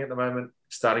struggling at the moment.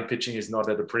 Starting pitching is not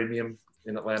at a premium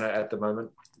in Atlanta at the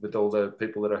moment with all the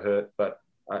people that are hurt. But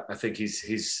I think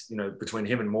he's between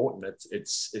him and Morton,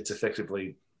 it's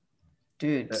effectively.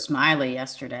 Dude, Smiley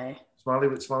yesterday. Smiley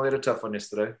had a tough one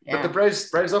yesterday. Yeah. But the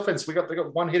Braves offense, they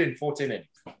got 1 hit in 14 innings.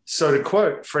 So to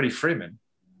quote Freddie Freeman,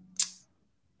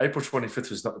 April 25th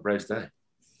was not the Braves' day.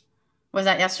 Was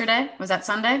that yesterday? Was that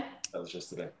Sunday? That was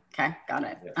yesterday. Okay, got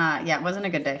it. Yeah. It wasn't a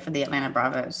good day for the Atlanta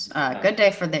Bravos. Good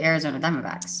day for the Arizona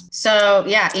Diamondbacks. So,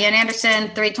 Ian Anderson,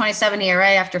 3.27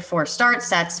 ERA after 4 starts.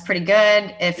 That's pretty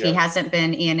good if he hasn't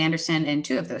been Ian Anderson in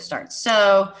 2 of those starts.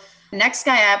 So, next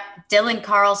guy up, Dylan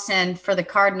Carlson for the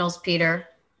Cardinals, Peter.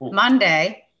 Ooh.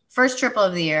 Monday, first triple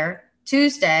of the year.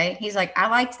 Tuesday, he's like, I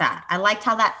liked that. I liked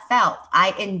how that felt.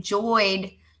 I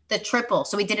enjoyed the triple.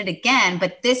 So, we did it again,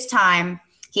 but this time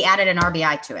he added an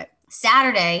RBI to it.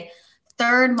 Saturday,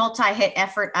 3rd multi-hit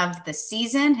effort of the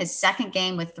season, his 2nd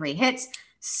game with 3 hits.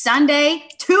 Sunday,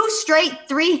 2 straight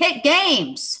 3-hit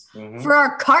games for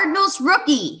our Cardinals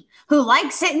rookie who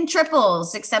likes hitting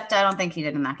triples, except I don't think he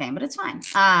did in that game, but it's fine.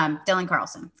 Dylan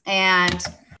Carlson. And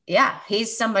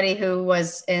he's somebody who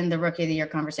was in the rookie of the year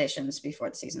conversations before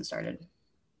the season started.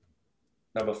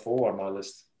 Number 4 on my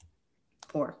list.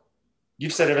 4.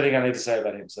 You've said everything I need to say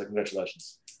about him, so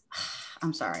congratulations.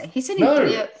 I'm sorry. He's hitting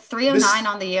 309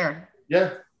 on the year.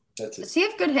 Yeah, that's it. Does he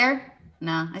have good hair?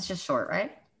 No, it's just short,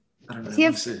 right? I don't know.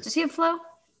 Does he have flow?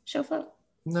 Show flow?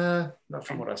 No, not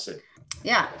from what I see.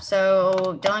 Yeah,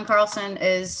 so Dylan Carlson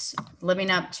is living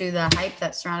up to the hype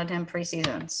that surrounded him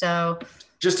preseason. So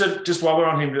just while we're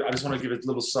on him, I just want to give a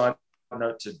little side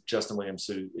note to Justin Williams,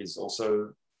 who is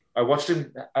also. I watched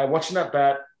him at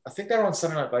bat. I think they were on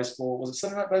Sunday Night Baseball. Was it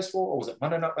Sunday Night Baseball or was it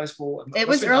Monday Night Baseball? It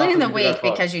was early in the week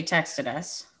because you texted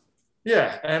us.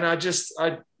 Yeah, and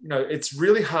it's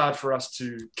really hard for us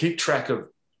to keep track of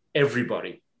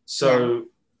everybody. So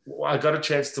I got a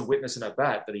chance to witness an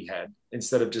at-bat that he had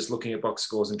instead of just looking at box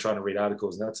scores and trying to read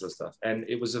articles and that sort of stuff. And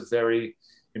it was a very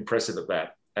impressive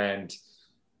at-bat. And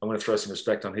I'm going to throw some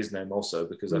respect on his name also,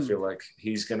 because I feel like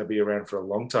he's going to be around for a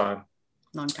long time.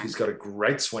 Long time. He's got a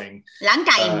great swing. Long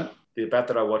time. The at-bat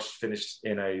that I watched finished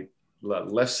in a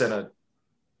left center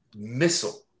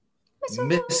missile.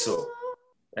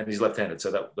 And he's left-handed,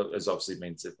 so that obviously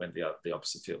means it went the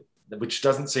opposite field, which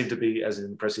doesn't seem to be as an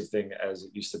impressive thing as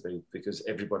it used to be, because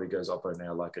everybody goes oppo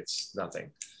now like it's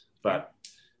nothing. But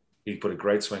he put a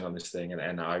great swing on this thing,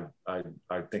 and I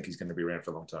think he's going to be around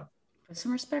for a long time. Put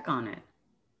some respect on it.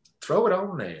 Throw it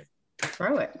on there.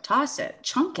 Throw it. Toss it.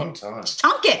 Chunk it. One time.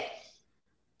 Chunk it.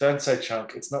 Don't say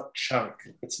chunk. It's not chunk.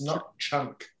 It's not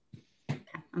chunk. Okay.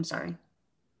 I'm sorry.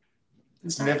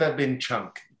 It's never been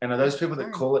chunk. And are those people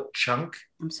that call it chunk?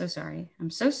 I'm so sorry. I'm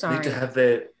so sorry.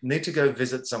 Need to go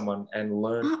visit someone and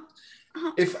learn.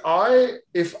 Do you ever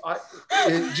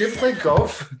play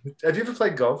golf? Have you ever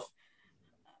played golf?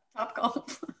 Top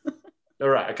golf. All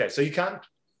right. Okay. So you can't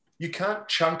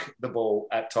chunk the ball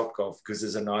at Top Golf because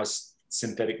there's a nice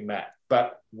synthetic mat.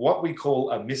 But what we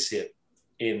call a mishit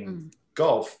in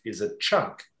golf is a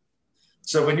chunk.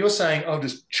 So when you're saying, "Oh,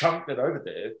 just chunk it over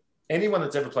there," anyone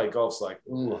that's ever played golf's like,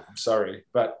 "Oh, I'm sorry,"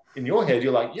 but in your head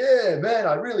you're like, "Yeah, man,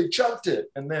 I really chunked it."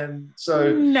 And then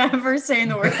never saying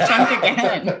the word chunk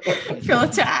again. I feel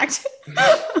attacked.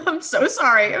 I'm so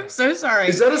sorry. I'm so sorry.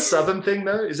 Is that a Southern thing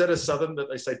though? Is that a Southern that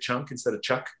they say chunk instead of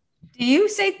chuck? Do you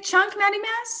say chunk, Maddie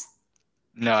Mass?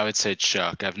 No, I would say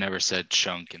chuck. I've never said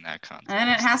chunk in that context. And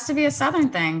it has to be a Southern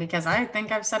thing, because I think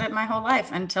I've said it my whole life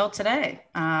until today.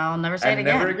 I'll never say it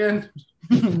again. Never again.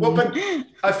 Well, but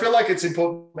I feel like it's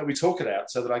important that we talk it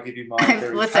out so that I give you my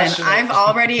I've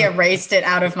already erased it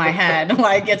out of my head.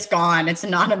 Like, it's gone. It's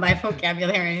not in my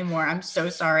vocabulary anymore. I'm so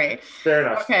sorry. Fair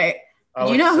enough. Okay.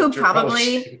 You know who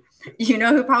probably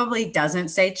doesn't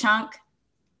say chunk?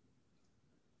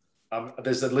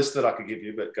 There's a list that I could give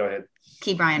you, but go ahead.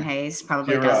 Ke'Bryan Hayes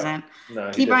probably doesn't. Right. No,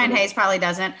 Ke'Bryan Hayes probably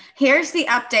doesn't. Here's the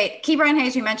update. Ke'Bryan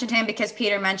Hayes, we mentioned him because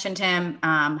Peter mentioned him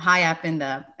high up in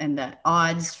the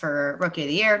odds for Rookie of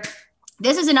the Year.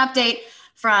 This is an update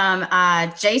from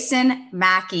Jason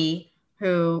Mackey,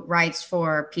 who writes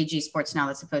for PG Sports Now,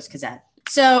 that's the Post-Gazette.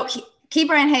 So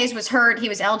Ke'Bryan Hayes was hurt. He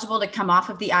was eligible to come off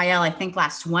of the IL, I think,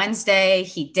 last Wednesday.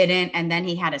 He didn't, and then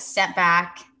he had a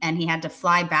setback, and he had to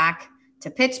fly back to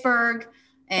Pittsburgh.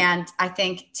 And I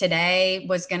think today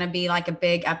was going to be like a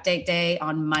big update day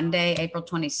on Monday, April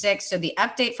 26th. So the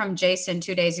update from Jason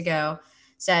 2 days ago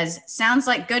says, sounds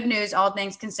like good news, all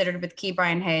things considered, with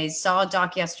Ke'Bryan Hayes. Saw a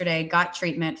doc yesterday, got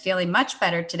treatment, feeling much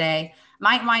better today.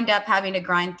 Might wind up having to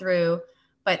grind through,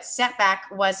 but setback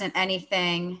wasn't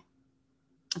anything.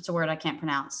 That's a word I can't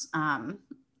pronounce.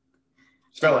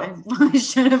 Spell it. I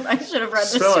should have read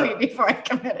this tweet before I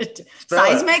committed to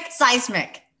Seismic.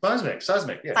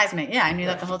 Seismic, yeah. Seismic, yeah. I knew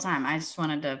that the whole time. I just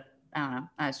wanted to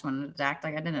act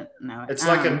like I didn't know it.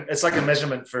 It's like a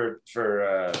measurement for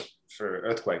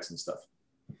earthquakes and stuff.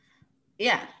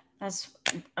 Yeah, that's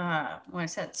what I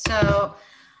said. So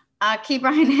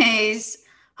Ke'Bryan Hayes,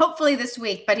 hopefully this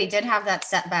week, but he did have that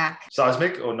setback.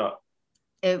 Seismic or not?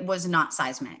 It was not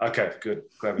seismic. Okay, good.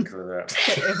 Glad we cleared that.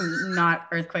 It was not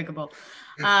earthquakeable.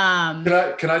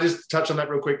 Can I just touch on that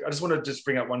real quick? I just want to just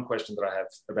bring up one question that I have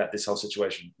about this whole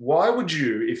situation. Why would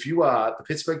you, if you are the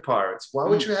Pittsburgh Pirates, why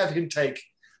would you have him take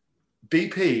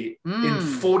BP in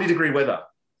 40-degree weather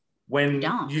when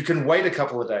you can wait a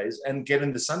couple of days and get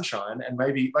in the sunshine and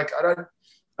maybe, like, I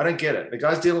don't get it. The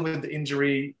guy's dealing with the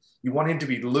injury. You want him to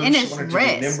be loose. You want him to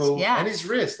be nimble. And his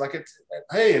wrist. Like,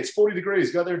 it's 40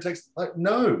 degrees. Go there and take. Like,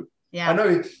 no. Yeah. I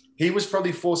know he was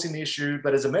probably forcing the issue,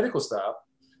 but as a medical staff,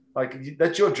 like,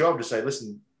 that's your job to say,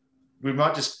 listen, we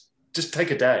might just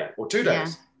take a day or 2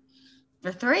 days. Yeah.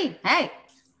 Or 3. Hey.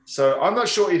 So I'm not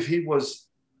sure if he was.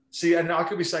 See, and I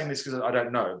could be saying this because I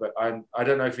don't know, but I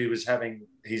don't know if he was having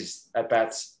his at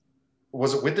bats.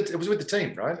 Was it with the? It was with the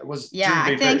team, right? It was. Yeah,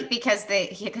 I think because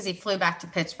he flew back to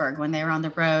Pittsburgh when they were on the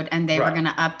road, and they were going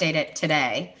to update it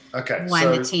today. Okay.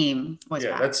 When the team was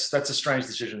back. that's a strange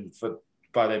decision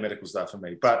by their medical staff for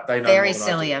me, but they know. Very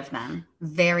silly of them.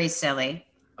 Very silly.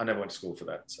 I never went to school for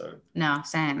that, so. No,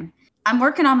 same. I'm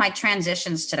working on my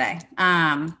transitions today.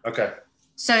 Okay.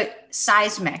 So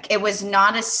seismic. It was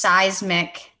not a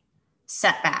seismic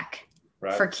setback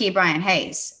for Ke'Bryan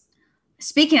Hayes.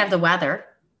 Speaking of the weather.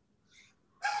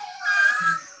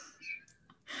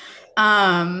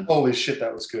 Holy shit,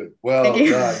 that was good. Well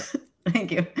done.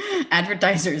 Thank you.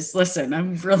 Advertisers, listen,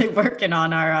 I'm really working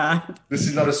on our This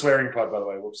is not a swearing pod, by the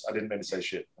way. Whoops, I didn't mean to say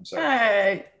shit. I'm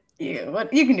sorry.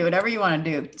 You can do whatever you want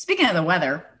to do. Speaking of the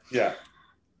weather. Yeah.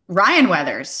 Ryan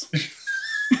Weathers.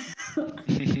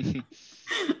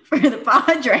 for the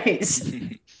Padres.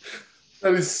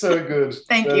 That is so good.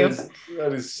 Thank you.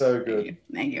 That is so good.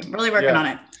 Thank you. Really working on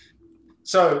it.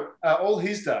 So all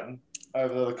he's done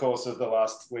over the course of the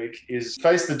last week is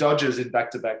face the Dodgers in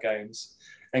back-to-back games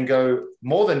and go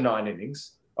more than 9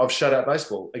 innings of shutout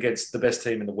baseball against the best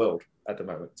team in the world at the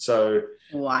moment. So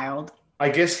wild. I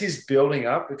guess he's building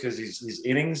up because his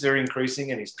innings are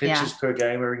increasing and his pitches per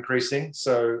game are increasing.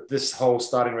 So this whole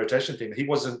starting rotation thing, he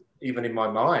wasn't even in my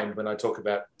mind when I talk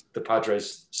about the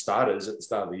Padres starters at the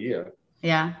start of the year.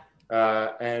 Yeah.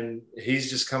 And he's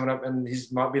just coming up and he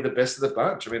might be the best of the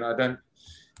bunch. I mean,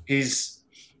 he's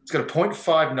got a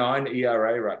 .59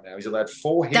 ERA right now. He's allowed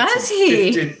 4 hits. Does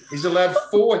he? He's allowed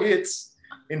 4 hits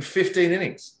in 15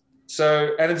 innings.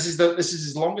 So, and this is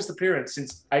his longest appearance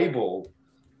since A-ball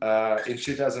in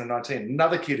 2019.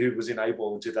 Another kid who was in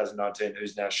A-ball in 2019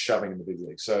 who's now shoving in the big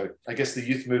league. So I guess the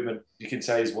youth movement, you can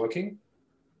say, is working,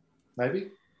 maybe.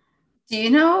 Do you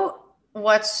know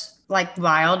what's like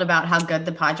wild about how good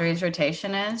the Padres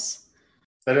rotation is?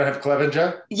 They don't have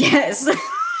Clevenger? Yes.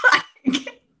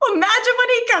 Imagine when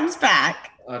he comes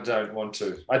back. I don't want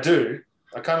to. I do.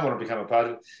 I kind of want to become a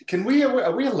Padre.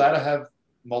 Are we allowed to have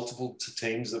multiple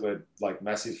teams that we're like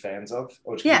massive fans of?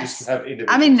 Or can we just have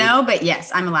individual teams? No, but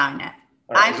yes, I'm allowing it.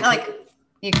 Right, I feel like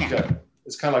you can. Okay.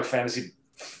 It's kind of like fantasy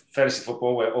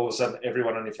football where all of a sudden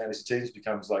everyone on your fantasy teams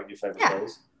becomes like your favorite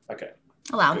players. Okay.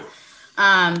 Allowed. Good.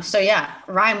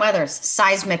 Ryan Weathers,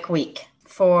 seismic week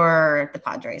for the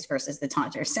Padres versus the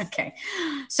Dodgers. Okay.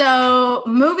 So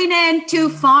moving into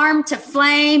Farm to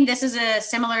Flame. This is a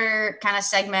similar kind of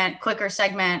segment, quicker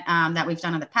segment that we've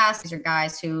done in the past. These are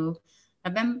guys who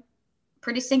have been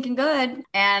pretty stinking good.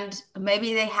 And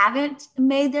maybe they haven't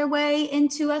made their way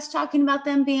into us talking about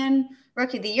them being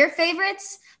Rookie of the Year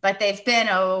favorites, but they've been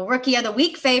a Rookie of the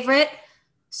Week favorite.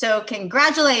 So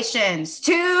congratulations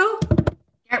to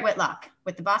Garrett Whitlock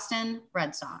with the Boston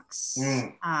Red Sox.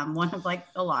 One of like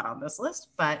a lot on this list,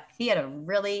 but he had a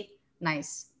really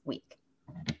nice week.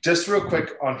 Just real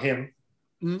quick on him.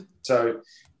 Mm-hmm. So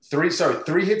 3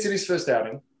 hits in his first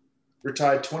outing,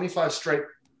 retired 25 straight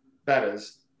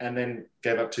batters, and then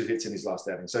gave up 2 hits in his last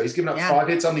outing. So he's given up 5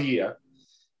 hits on the year,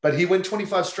 but he went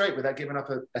 25 straight without giving up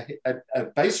a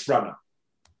base runner.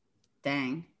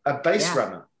 Dang. A base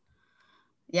runner.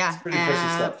 Yeah. It's pretty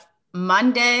impressive stuff.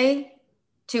 Monday,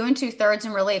 2 2/3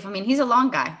 in relief. I mean, he's a long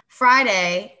guy.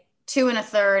 Friday, 2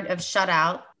 1/3 of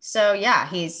shutout. So yeah,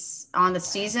 he's on the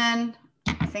season.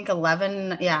 I think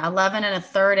 11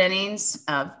 1/3 innings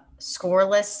of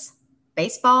scoreless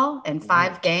baseball in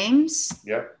 5 games.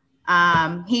 Yep.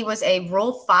 He was a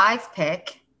Rule 5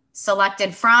 pick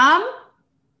selected from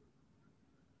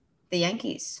the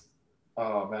Yankees.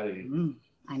 Oh, Maddie.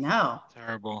 I know.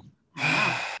 Terrible.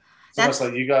 It's almost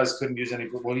like you guys couldn't use any.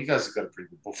 Well, you guys have got a pretty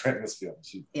good bullpen, let's be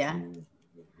honest.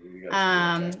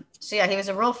 So he was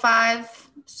a Rule 5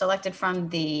 selected from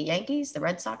the Yankees. The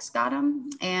Red Sox got him.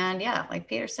 And like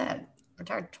Peter said,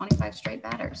 retired 25 straight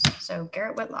batters. So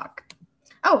Garrett Whitlock.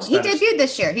 Oh, he debuted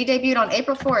this year. He debuted on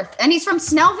April 4th. And he's from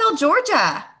Snellville,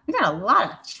 Georgia. We got a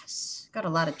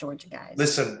lot of Georgia guys.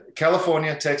 Listen,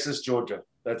 California, Texas, Georgia.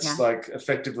 That's like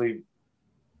effectively,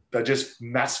 they're just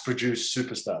mass-produced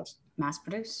superstars.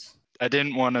 Mass-produced. I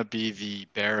didn't want to be the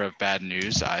bearer of bad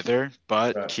news either,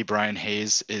 but Ke'Bryan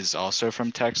Hayes is also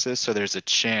from Texas, so there's a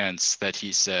chance that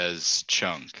he says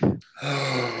chunk.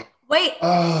 Wait,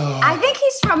 I think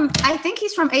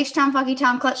he's from H-Town, Funky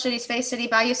Town, Clutch City, Space City,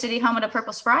 Bayou City, home of the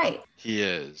Purple Sprite. He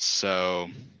is, so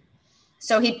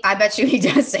I bet you he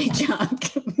does say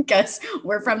chunk because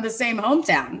we're from the same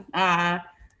hometown.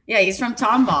 He's from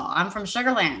Tomball. I'm from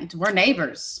Sugarland. We're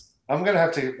neighbors. I'm going to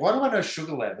have to. Why do I know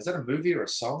Sugarland? Is that a movie or a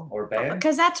song or a band?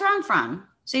 Because that's where I'm from.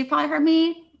 So you probably heard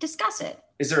me discuss it.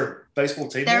 Is there a baseball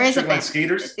team? There is Sugarland a band.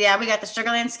 Skeeters? Yeah, we got the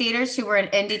Sugarland Skeeters, who were an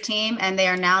indie team, and they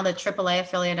are now the AAA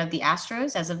affiliate of the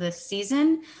Astros as of this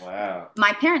season. Wow.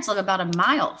 My parents live about a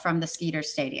mile from the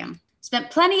Skeeters Stadium.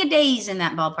 Spent plenty of days in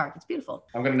that ballpark. It's beautiful.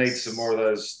 I'm going to need some more of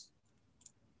those,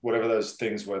 whatever those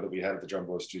things were that we had at the Drum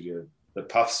Boy Studio. The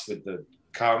puffs with the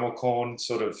caramel corn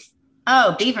sort of.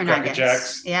 Oh, beaver nuggets.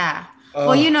 Jacks. Yeah.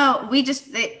 Well, they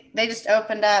just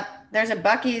opened up. There's a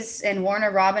Buc-ee's in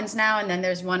Warner Robins now, and then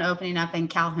there's one opening up in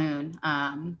Calhoun,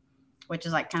 which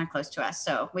is like kind of close to us.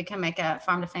 So we can make a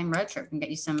Farm to Fame road trip and get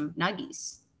you some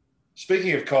nuggies.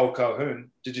 Speaking of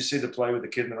Calhoun, did you see the play with the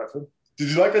kid in the right field?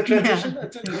 Did you like that transition?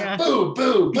 Yeah. Boo,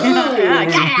 boo, boo.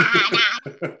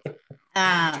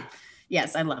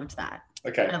 Yes, I loved that.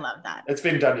 Okay. I love that. It's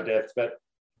been done to death, but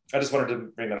I just wanted to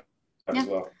bring that up as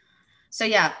well. So,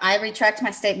 I retract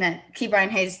my statement. Ke'Bryan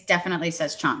Hayes definitely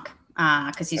says chunk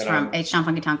because he's from H-Town,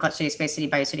 Funky Town, Clutch City, Space City,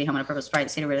 Bayou City, home of the Purple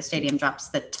Sprite, city where the stadium drops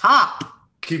the top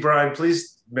Key Brian,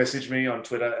 please message me on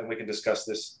Twitter and we can discuss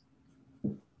this.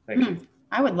 Thank you.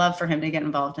 I would love for him to get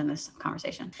involved in this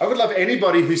conversation. I would love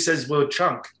anybody who says we're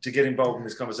chunk to get involved in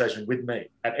this conversation with me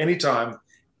at any time,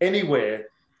 anywhere,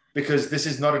 because this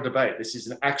is not a debate. This is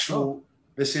an actual,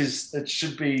 it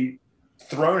should be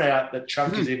thrown out that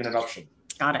chunk is even an option.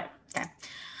 Got it. Okay.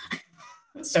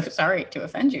 So sorry to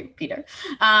offend you, Peter.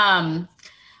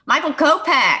 Michael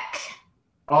Kopech.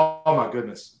 Oh my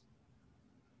goodness.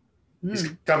 He's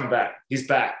coming back. He's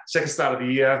back. Second start of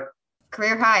the year.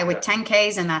 Career high with 10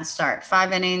 Ks in that start.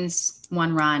 5 innings,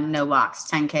 1 run, no walks,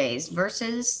 10 Ks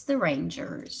versus the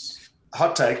Rangers.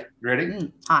 Hot take.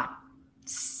 Ready? Hot.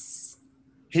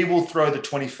 He will throw the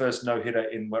 21st no-hitter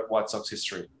in White Sox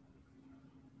history.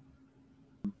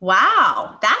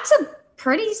 Wow. That's a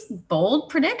pretty bold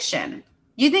prediction.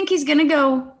 You think he's going to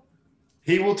go?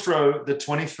 He will throw the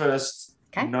 21st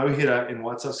no-hitter in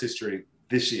White Sox history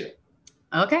this year.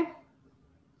 Okay.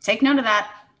 Take note of that.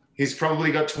 He's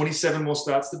probably got 27 more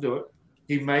starts to do it.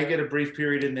 He may get a brief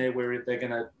period in there where they're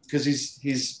going to, because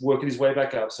he's working his way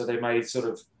back up, so they may sort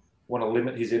of want to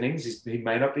limit his innings. He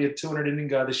may not be a 200-inning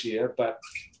guy this year, but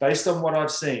based on what I've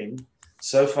seen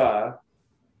so far,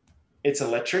 it's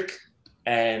electric,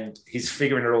 and he's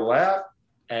figuring it all out,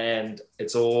 and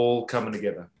it's all coming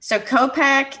together. So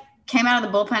Kopech came out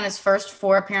of the bullpen his first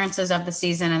 4 appearances of the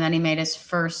season, and then he made his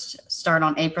first start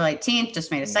on April 18th,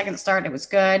 just made a second start. It was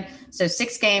good. So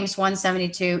 6 games,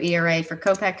 1.72 ERA for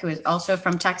Kopech, who is also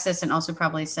from Texas and also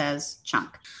probably says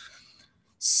chunk.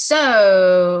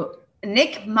 So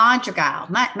Nick Madrigal.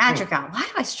 Why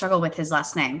do I struggle with his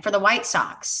last name? For the White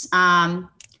Sox.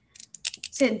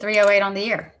 He's hitting 308 on the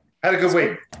year. Had a good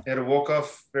week. Had a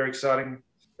walk-off, very exciting.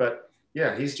 But,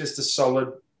 yeah, he's just a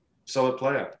solid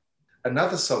player.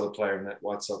 Another solid player in that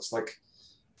White Sox.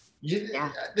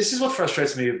 This is what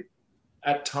frustrates me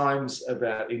at times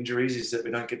about injuries, is that we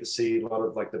don't get to see a lot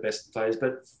of the best players.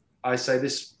 But I say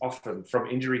this often: from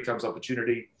injury comes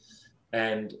opportunity,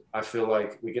 and I feel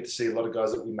like we get to see a lot of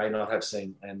guys that we may not have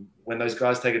seen. And when those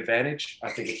guys take advantage,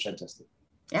 I think it's fantastic.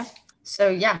 Yeah.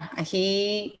 So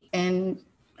he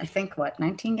I think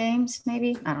 19 games,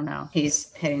 maybe? I don't know.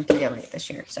 He's hitting 308 this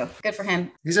year. So good for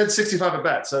him. He's had 65 at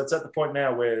bats. So it's at the point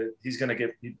now where he's going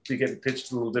to be getting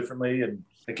pitched a little differently. And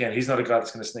again, he's not a guy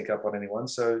that's going to sneak up on anyone.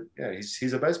 So yeah,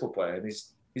 he's a baseball player, and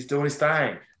he's doing his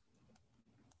thing.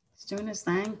 He's doing his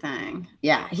thing.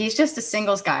 Yeah. He's just a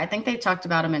singles guy. I think they talked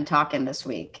about him in Talkin' this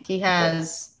week. He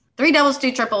has 3 doubles,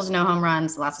 2 triples, no home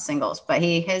runs, lots of singles, but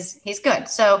he's good.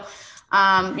 So,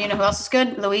 you know who else is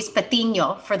good? Luis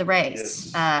Patino for the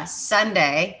Rays. Yes.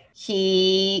 Sunday,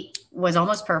 he was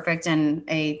almost perfect in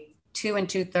a 2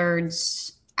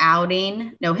 2/3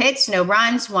 outing. No hits, no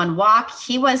runs, 1 walk.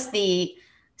 He was the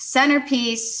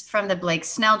centerpiece from the Blake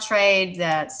Snell trade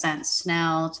that sent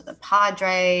Snell to the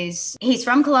Padres. He's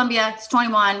from Colombia. He's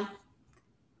 21.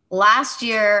 Last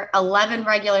year, 11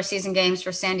 regular season games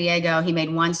for San Diego. He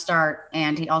made 1 start,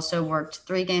 and he also worked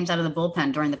 3 games out of the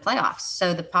bullpen during the playoffs.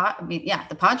 So the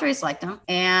Padres liked him.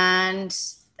 And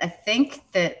I think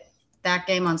that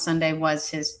game on Sunday was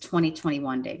his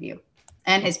 2021 debut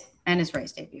and his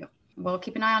Rays debut. We'll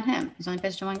keep an eye on him. He's only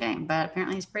pitched in 1 game, but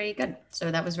apparently he's pretty good.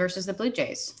 So that was versus the Blue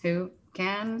Jays, who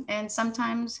can and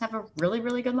sometimes have a really,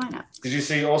 really good lineup. Did you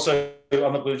see also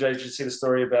on the Blue Jays, did you see the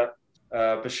story about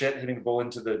Bichette hitting the ball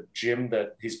into the gym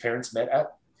that his parents met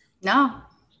at? No.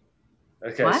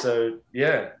 Okay, what? So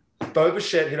yeah, Bo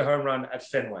Bichette hit a home run at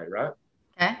Fenway, right?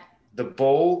 Okay. The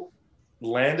ball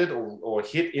landed or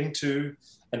hit into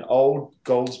an old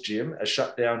Gold's Gym, a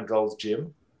shut down Gold's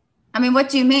Gym. I mean, what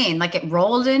do you mean? Like it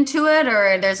rolled into it,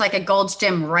 or there's a Gold's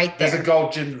Gym right there? There's a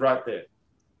Gold's Gym right there.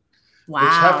 Wow.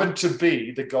 Which happened to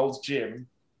be the Gold's Gym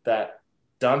that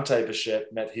Dante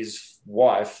Bichette met his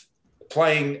wife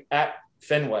playing at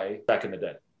Fenway back in the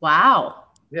day. Wow.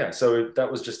 Yeah, so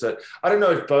that was just I don't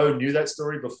know if Bo knew that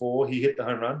story before he hit the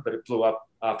home run, but it blew up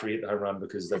after he hit the home run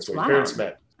because that's where his parents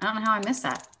met. I don't know how I missed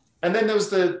that. And then there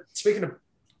was speaking of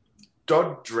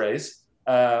Dodgers,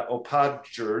 or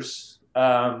Padgers.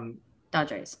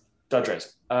 Dodgers.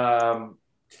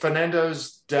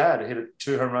 Fernando's dad hit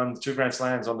 2 home runs, 2 grand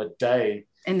slams on the day.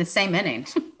 In the same inning.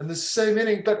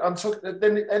 But I'm talking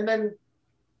then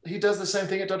he does the same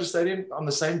thing at Dodger Stadium on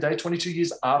the same day, 22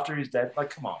 years after his dad.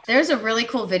 Come on. There's a really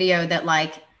cool video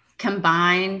that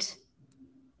combined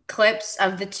clips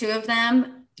of the 2 of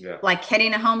them,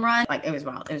 hitting a home run. It was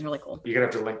wild. It was really cool. You're going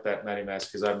to have to link that, Matty Mass,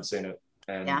 because I haven't seen it.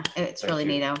 And yeah, it's really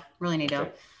neato. Really neato.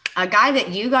 Okay. A guy that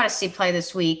you got to see play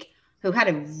this week who had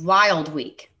a wild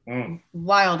week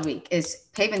is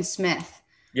Pavin Smith.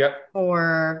 Yep.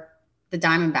 For the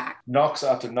Diamondback. Knocks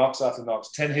after knocks after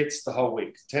knocks. 10 hits the whole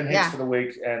week. 10 hits for the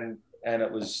week. And and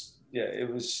it was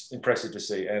impressive to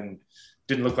see, and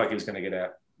didn't look like he was going to get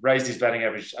out. Raised his batting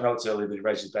average. I know it's early, but he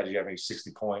raised his batting average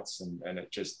 60 points, and it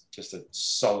just a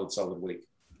solid week.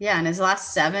 Yeah, in his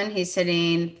last 7, he's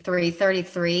hitting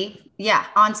 333. Yeah,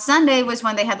 on Sunday was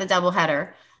when they had the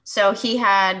doubleheader. So he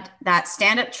had that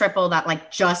stand-up triple that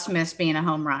like just missed being a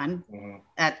home run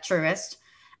at Truist.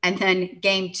 And then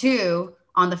game 2,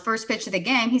 on the first pitch of the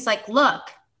game, he's like, look,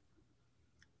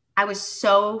 I was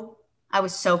so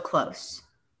close.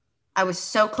 I was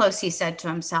so close, he said to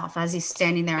himself as he's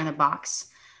standing there in the box.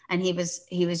 And he was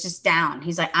just down.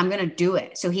 He's like, I'm going to do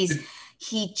it. So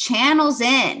he channels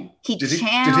in. Did he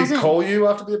call you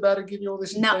after the at-bat and give you all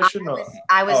this information? No,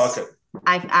 I was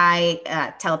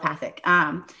telepathic.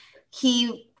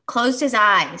 He closed his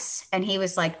eyes and he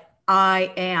was like,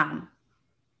 I am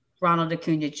Ronald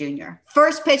Acuna Jr.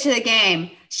 First pitch of the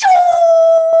game. Shoo!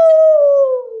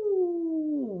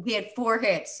 He had 4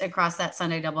 hits across that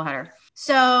Sunday doubleheader.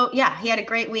 So yeah, he had a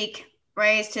great week.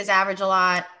 Raised his average a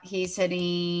lot. He's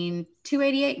hitting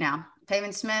 288 now.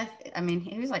 Pavin Smith, I mean,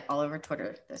 he was like all over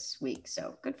Twitter this week,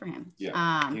 so good for him.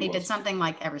 Yeah, he did something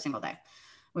like every single day.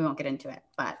 We won't get into it,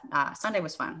 but Sunday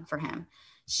was fun for him.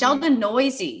 Sheldon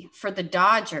Noisy for the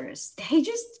Dodgers. They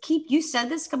just keep, you said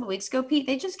this a couple weeks ago, Pete,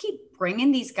 they just keep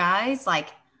bringing these guys like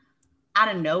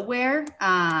out of nowhere.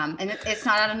 And it's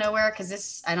not out of nowhere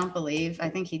because I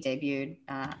think he debuted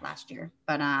last year,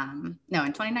 but no,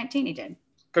 in 2019 he did.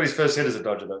 Got his first hit as a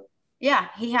Dodger, though. Yeah,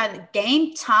 he had a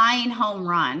game-tying home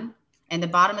run in the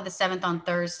bottom of the 7th on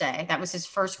Thursday. That was his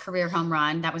first career home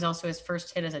run. That was also his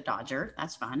first hit as a Dodger.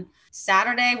 That's fun.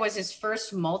 Saturday was his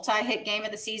first multi-hit game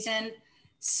of the season.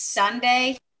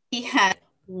 Sunday, he had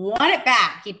 1 at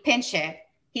bat. He pinch hit.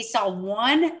 He saw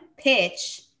 1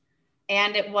 pitch,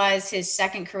 and it was his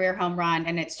second career home run,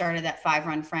 and it started that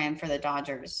 5-run frame for the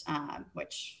Dodgers,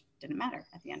 which didn't matter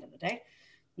at the end of the day.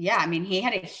 Yeah, I mean, he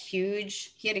had a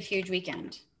huge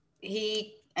weekend.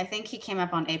 I think he came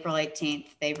up on April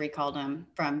 18th. They recalled him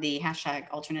from the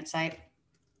 #alternate site.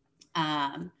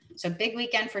 So big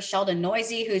weekend for Sheldon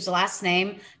Noisy, whose last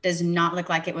name does not look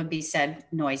like it would be said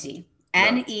Noisy. No.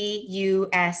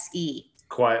 Neuse.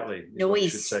 Quietly. Noise. You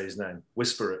should say his name.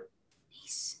 Whisper it.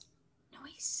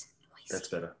 Noise. That's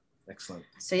better. Excellent.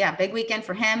 So yeah, big weekend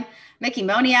for him. Mickey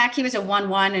Moniak, he was a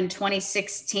 1-1 in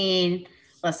 2016.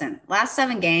 Listen, last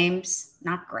 7 games,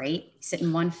 not great. He's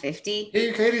hitting 150.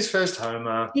 He hit his first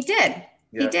homer. He did.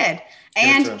 Yeah. He did.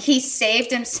 And he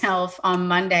saved himself on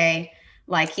Monday.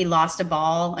 Like he lost a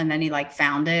ball and then he like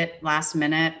found it last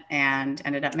minute and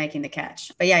ended up making the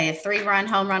catch. But yeah, he had a 3-run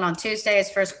home run on Tuesday, his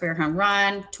first career home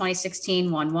run, 2016,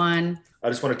 1-1. I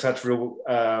just want to touch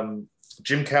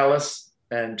Jim Callis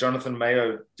and Jonathan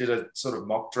Mayo did a sort of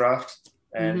mock draft.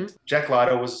 And Jack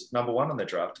Leiter was number 1 on their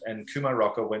draft, and Kumar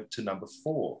Rocker went to number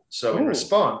 4. So in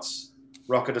response,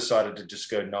 Rocker decided to just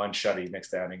go 9 shutty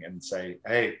next outing and say,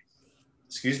 "Hey,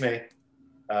 excuse me,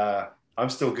 I'm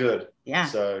still good." Yeah.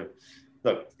 So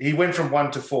look, he went from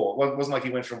 1 to 4. Well, it wasn't like he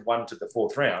went from 1 to the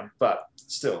 4th round, but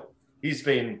still, he's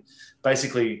been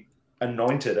basically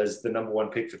anointed as the number 1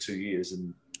 pick for 2 years,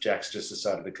 and Jack's just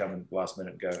decided to come in last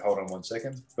minute and go, "Hold on 1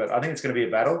 second." But I think it's going to be a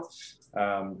battle.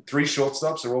 3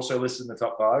 shortstops are also listed in the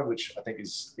top 5, which I think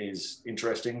is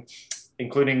interesting,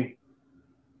 including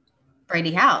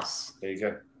Brady House. There you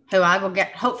go. Who I will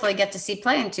hopefully get to see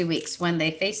play in 2 weeks when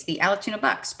they face the Altoona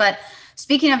Bucks. But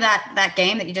speaking of that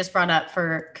game that you just brought up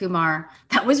for Kumar,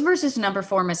 that was versus number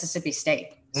 4 Mississippi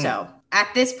State. So at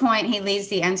this point, he leads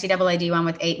the NCAA D1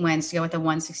 with 8 wins to go with a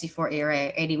 1.64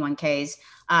 ERA, 81 Ks.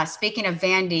 Speaking of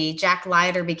Vandy, Jack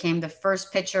Leiter became the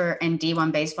first pitcher in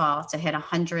D1 baseball to hit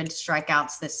 100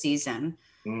 strikeouts this season.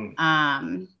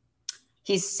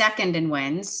 He's second in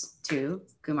wins to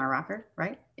Kumar Rocker,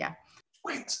 right? Yeah.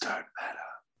 Wins don't matter.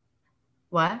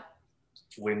 What?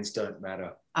 Wins don't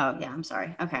matter. Oh, yeah. I'm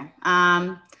sorry. Okay.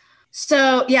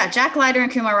 So, yeah, Jack Leiter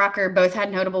and Kumar Rocker both had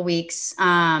notable weeks.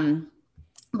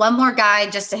 One more guy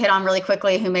just to hit on really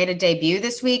quickly who made a debut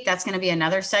this week. That's going to be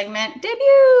another segment.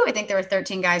 Debut. I think there were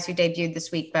 13 guys who debuted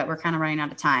this week, but we're kind of running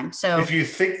out of time. So if you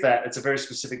think that, it's a very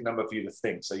specific number for you to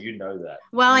think. So you know that.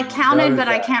 Well, I counted, but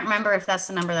I can't remember if that's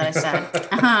the number that I said.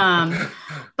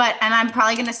 And I'm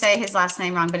probably going to say his last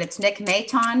name wrong, but it's Nick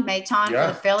Maton for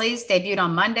the Phillies. Debuted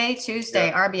on Monday, Tuesday,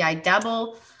 RBI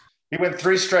double. He went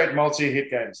 3 straight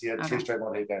multi-hit games. He had 3 straight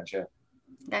multi-hit games,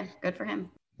 Okay, good for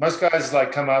him. Most guys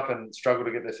like come up and struggle to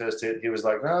get their first hit. He was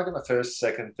like, "No, I got my first,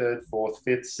 second, third, fourth,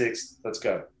 fifth, sixth. Let's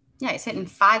go." Yeah, he's hitting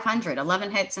 500, 11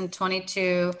 hits and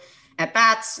 22 at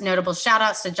bats. Notable shout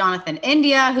outs to Jonathan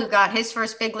India, who got his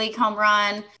first big league home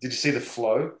run. Did you see the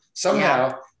flow?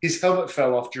 Somehow his helmet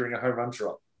fell off during a home run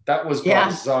drop. That was by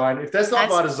design. If that's not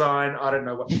by design, I don't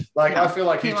know what. Like, I feel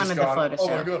like he's just gone, oh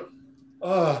my God.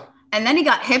 Oh. And then he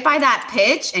got hit by that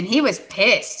pitch, and he was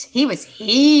pissed. He was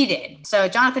heated. So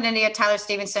Jonathan India, Tyler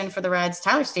Stevenson for the Reds.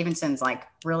 Tyler Stevenson's like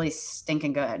really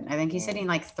stinking good. I think he's hitting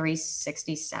like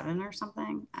 367 or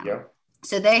something. Yeah.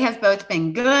 So they have both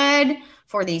been good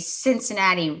for the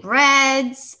Cincinnati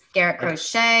Reds. Garrett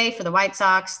Crochet for the White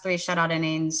Sox, 3 shutout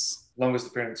innings. Longest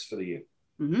appearance for the year.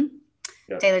 Mm-hmm.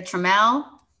 Yep. Taylor Trammell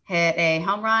hit a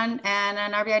home run and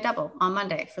an RBI double on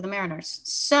Monday for the Mariners.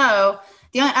 So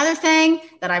the only other thing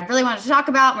that I really wanted to talk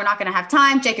about, we're not going to have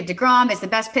time. Jacob deGrom is the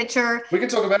best pitcher. We can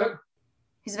talk about it.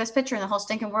 He's the best pitcher in the whole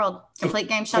stinking world. Complete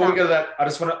game shutout. Before we go to that, I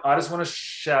just want to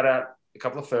shout out a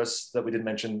couple of firsts that we didn't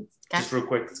mention. Just real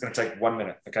quick. It's going to take 1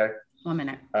 minute. Okay. 1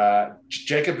 minute.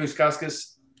 Jacob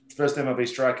Bukauskas, first MLB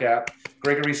strikeout.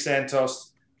 Gregory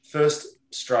Santos, first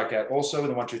strikeout also in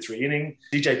the 1-2-3 inning.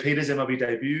 DJ Peters, MLB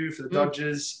debut for the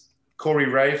Dodgers. Corey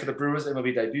Ray for the Brewers,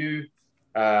 MLB debut.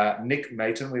 Nick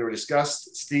Maton, we already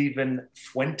discussed. Steven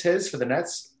Fuentes for the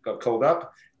Nats, got called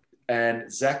up. And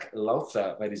Zach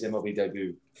Lowther made his MLB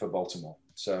debut for Baltimore.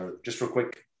 So just real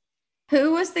quick.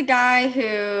 Who was the guy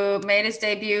who made his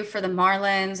debut for the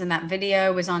Marlins? And that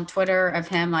video was on Twitter of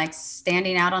him like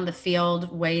standing out on the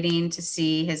field waiting to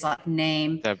see his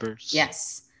name. Devers.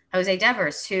 Yes. Jose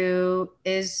Devers, who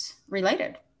is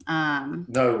related.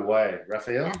 No way.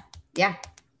 Raphael? Yeah.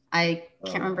 I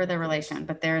can't remember the relation,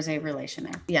 but there is a relation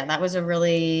there. Yeah, that was a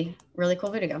really, really cool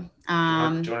video. Do you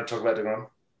want to talk about DeGrom?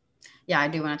 Yeah, I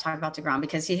do want to talk about DeGrom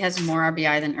because he has more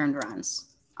RBI than earned runs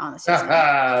on the season.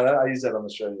 I used that on the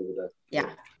show the other day. Yeah.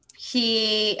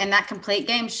 He, in that complete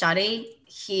game,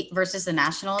 he versus the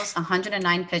Nationals,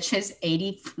 109 pitches,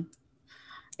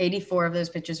 84 of those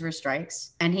pitches were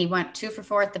strikes. And he went 2 for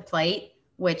 4 at the plate,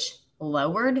 which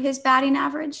lowered his batting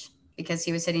average because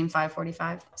he was hitting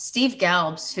 545. Steve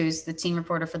Gelbs, who's the team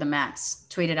reporter for the Mets,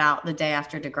 tweeted out the day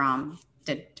after DeGrom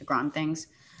did DeGrom things.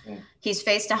 Yeah. He's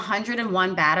faced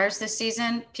 101 batters this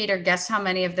season. Peter, guess how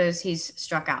many of those he's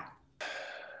struck out?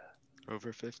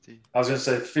 Over 50. I was going to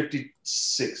say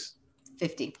 56.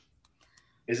 50.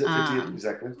 Is it 50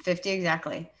 exactly? 50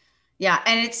 exactly. Yeah,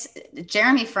 and it's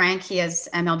Jeremy Frank. He has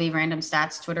MLB Random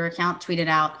Stats Twitter account, tweeted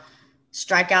out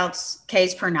strikeouts,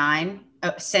 Ks per 9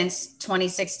 since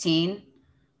 2016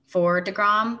 for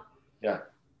DeGrom. Yeah.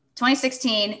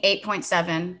 2016,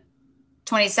 8.7.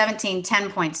 2017,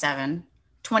 10.7.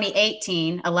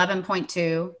 2018,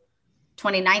 11.2.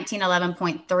 2019,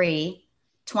 11.3.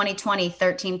 2020,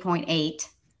 13.8.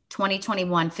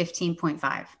 2021,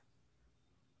 15.5.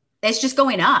 It's just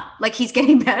going up. Like, he's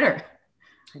getting better.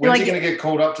 When's he going to get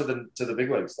called up to the big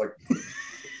leagues? Like,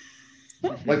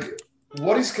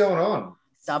 what is going on?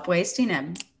 Stop wasting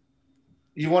him.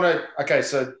 You want to? Okay,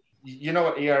 so you know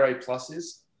what ERA plus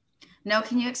is? No,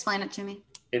 can you explain it to me?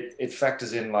 It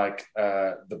factors in like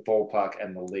the ballpark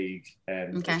and the league,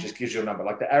 and it just gives you a number.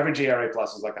 Like the average ERA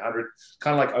plus is like 100,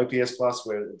 kind of like OPS plus,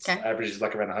 where its average is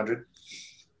like around 100.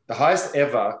 The highest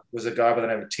ever was a guy by the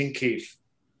name of Tim Keefe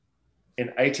in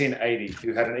 1880,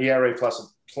 who had an ERA plus of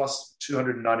plus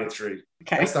 293.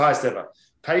 Okay. That's the highest ever.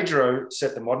 Pedro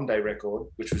set the modern day record,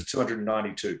 which was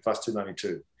 292, plus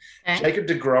 292. Okay. Jacob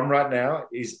deGrom right now,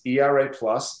 his ERA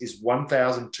plus is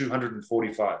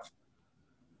 1,245.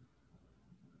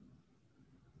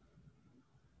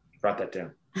 Write that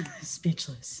down.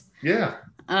 Speechless. Yeah.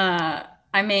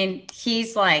 I mean,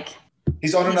 he's on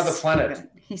another planet. So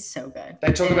he's so good.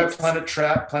 They talk about Planet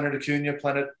Trout, Planet Acuna,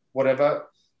 Planet whatever.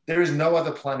 There is no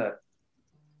other planet.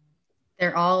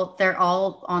 They're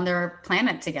all on their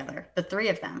planet together, the three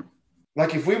of them.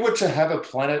 Like if we were to have a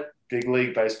planet big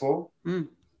league baseball, and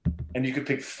you could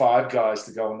pick 5 guys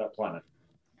to go on that planet.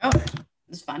 Oh,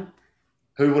 it's fun.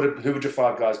 Who would your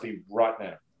 5 guys be right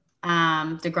now?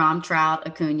 DeGrom, Trout,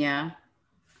 Acuna.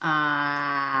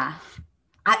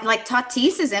 Like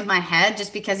Tatis is in my head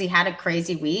just because he had a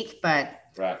crazy week, but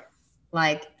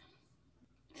like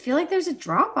I feel like there's a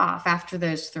drop off after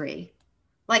those 3.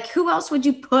 Like who else would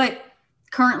you put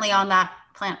currently on that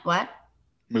planet? What?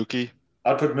 Mookie.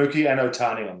 I'd put Mookie and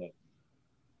Ohtani on there.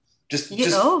 Just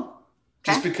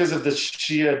because of the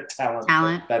sheer talent.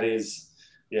 That is.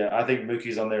 Yeah, I think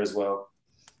Mookie's on there as well.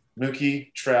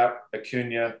 Mookie, Trout,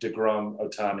 Acuna, DeGrom,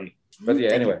 Ohtani. But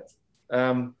yeah, anyway.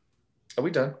 Are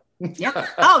we done? Yep.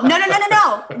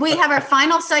 Oh, no. We have our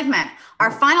final segment.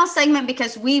 Our final segment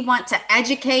because we want to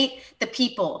educate the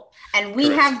people. And we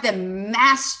have the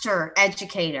master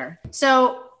educator.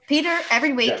 So Peter,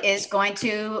 every week is going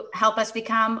to help us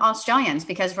become Australians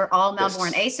because we're all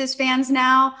Melbourne Aces fans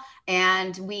now.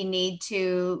 And we need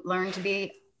to learn to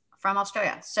be from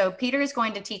Australia. So Peter is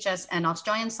going to teach us an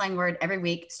Australian slang word every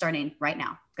week, starting right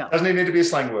now. Go. Doesn't even need to be a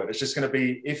slang word. It's just going to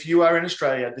be, if you are in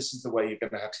Australia, this is the way you're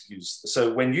going to have to use.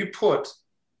 So when you put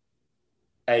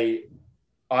an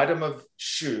item of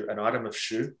shoe,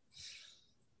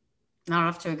 not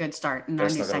off to a good start in our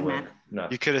new segment. No.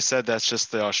 You could have said that's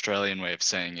just the Australian way of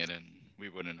saying it, and we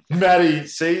wouldn't have. Maddie,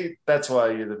 see, that's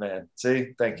why you're the man.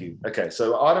 See, thank you. Okay,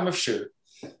 so item of shoe.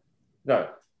 No,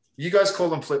 you guys call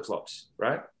them flip-flops,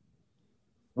 right?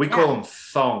 We call them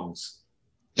thongs.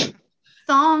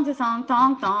 Thong. I've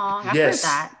heard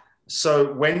that.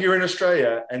 So when you're in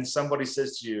Australia and somebody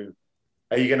says to you,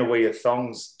 are you going to wear your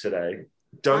thongs today?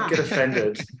 Don't get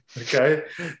offended, okay?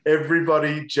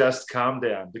 Everybody just calm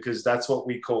down, because that's what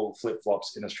we call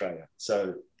flip-flops in Australia.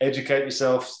 So educate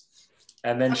yourselves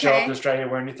and then show up in Australia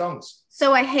wearing your thongs.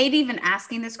 So I hate even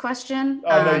asking this question.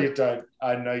 I know you don't.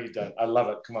 I love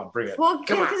it. Come on, bring it. Well,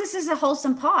 because this is a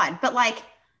wholesome pod. But like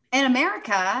in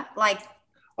America, like...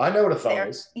 I know what a thong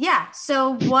is. Yeah.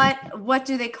 So what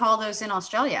do they call those in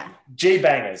Australia?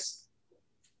 G-bangers.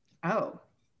 Oh.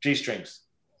 G-strings.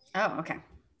 Oh, okay.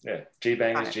 Yeah,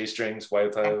 G-bangers, G-strings,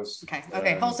 wave tails.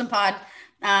 Okay. Wholesome pod.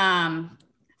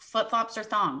 Flip-flops are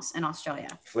thongs in Australia.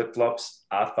 Flip-flops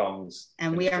are thongs.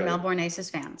 And we are Melbourne Aces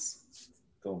fans.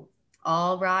 Cool.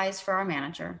 All rise for our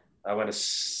manager. I went a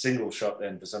single shot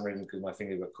then for some reason because my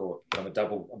finger got caught. I'm a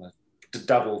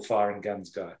double firing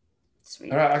guns guy.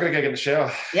 Sweet. All right, I gotta go get in the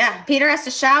shower. Yeah, Peter has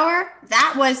to shower.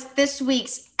 That was this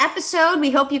week's episode.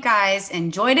 We hope you guys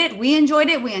enjoyed it. We enjoyed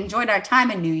it. We enjoyed our time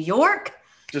in New York.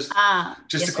 Just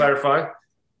to clarify,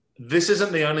 this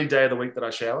isn't the only day of the week that I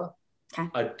shower. Okay.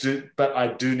 I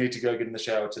do need to go get in the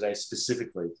shower today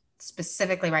specifically.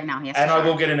 Specifically right now, yes. And I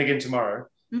will get in again tomorrow.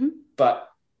 Mm-hmm. But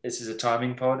this is a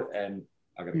timing pod, and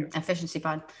I gotta go. Efficiency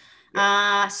pod.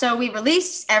 Yeah. So we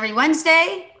release every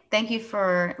Wednesday. Thank you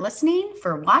for listening,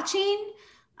 for watching.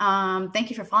 Thank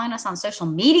you for following us on social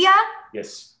media.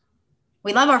 Yes.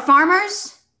 We love our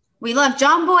farmers. We love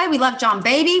John Boy. We love John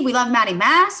Baby. We love Maddie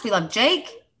Mass. We love Jake.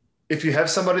 If you have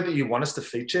somebody that you want us to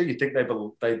feature, you think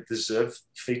they deserve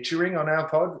featuring on our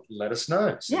pod, let us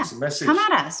know. Send us a message. Come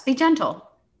at us. Be gentle.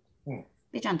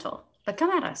 Be gentle. But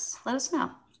come at us. Let us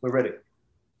know. We're ready.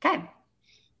 Okay.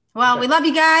 Well, we love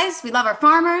you guys. We love our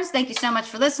farmers. Thank you so much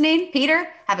for listening. Peter,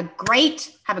 have a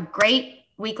great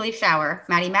weekly shower.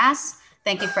 Maddie Mass,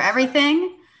 thank you for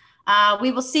everything.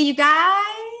 We will see you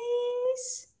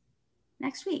guys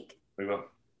next week. We will.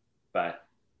 Bye.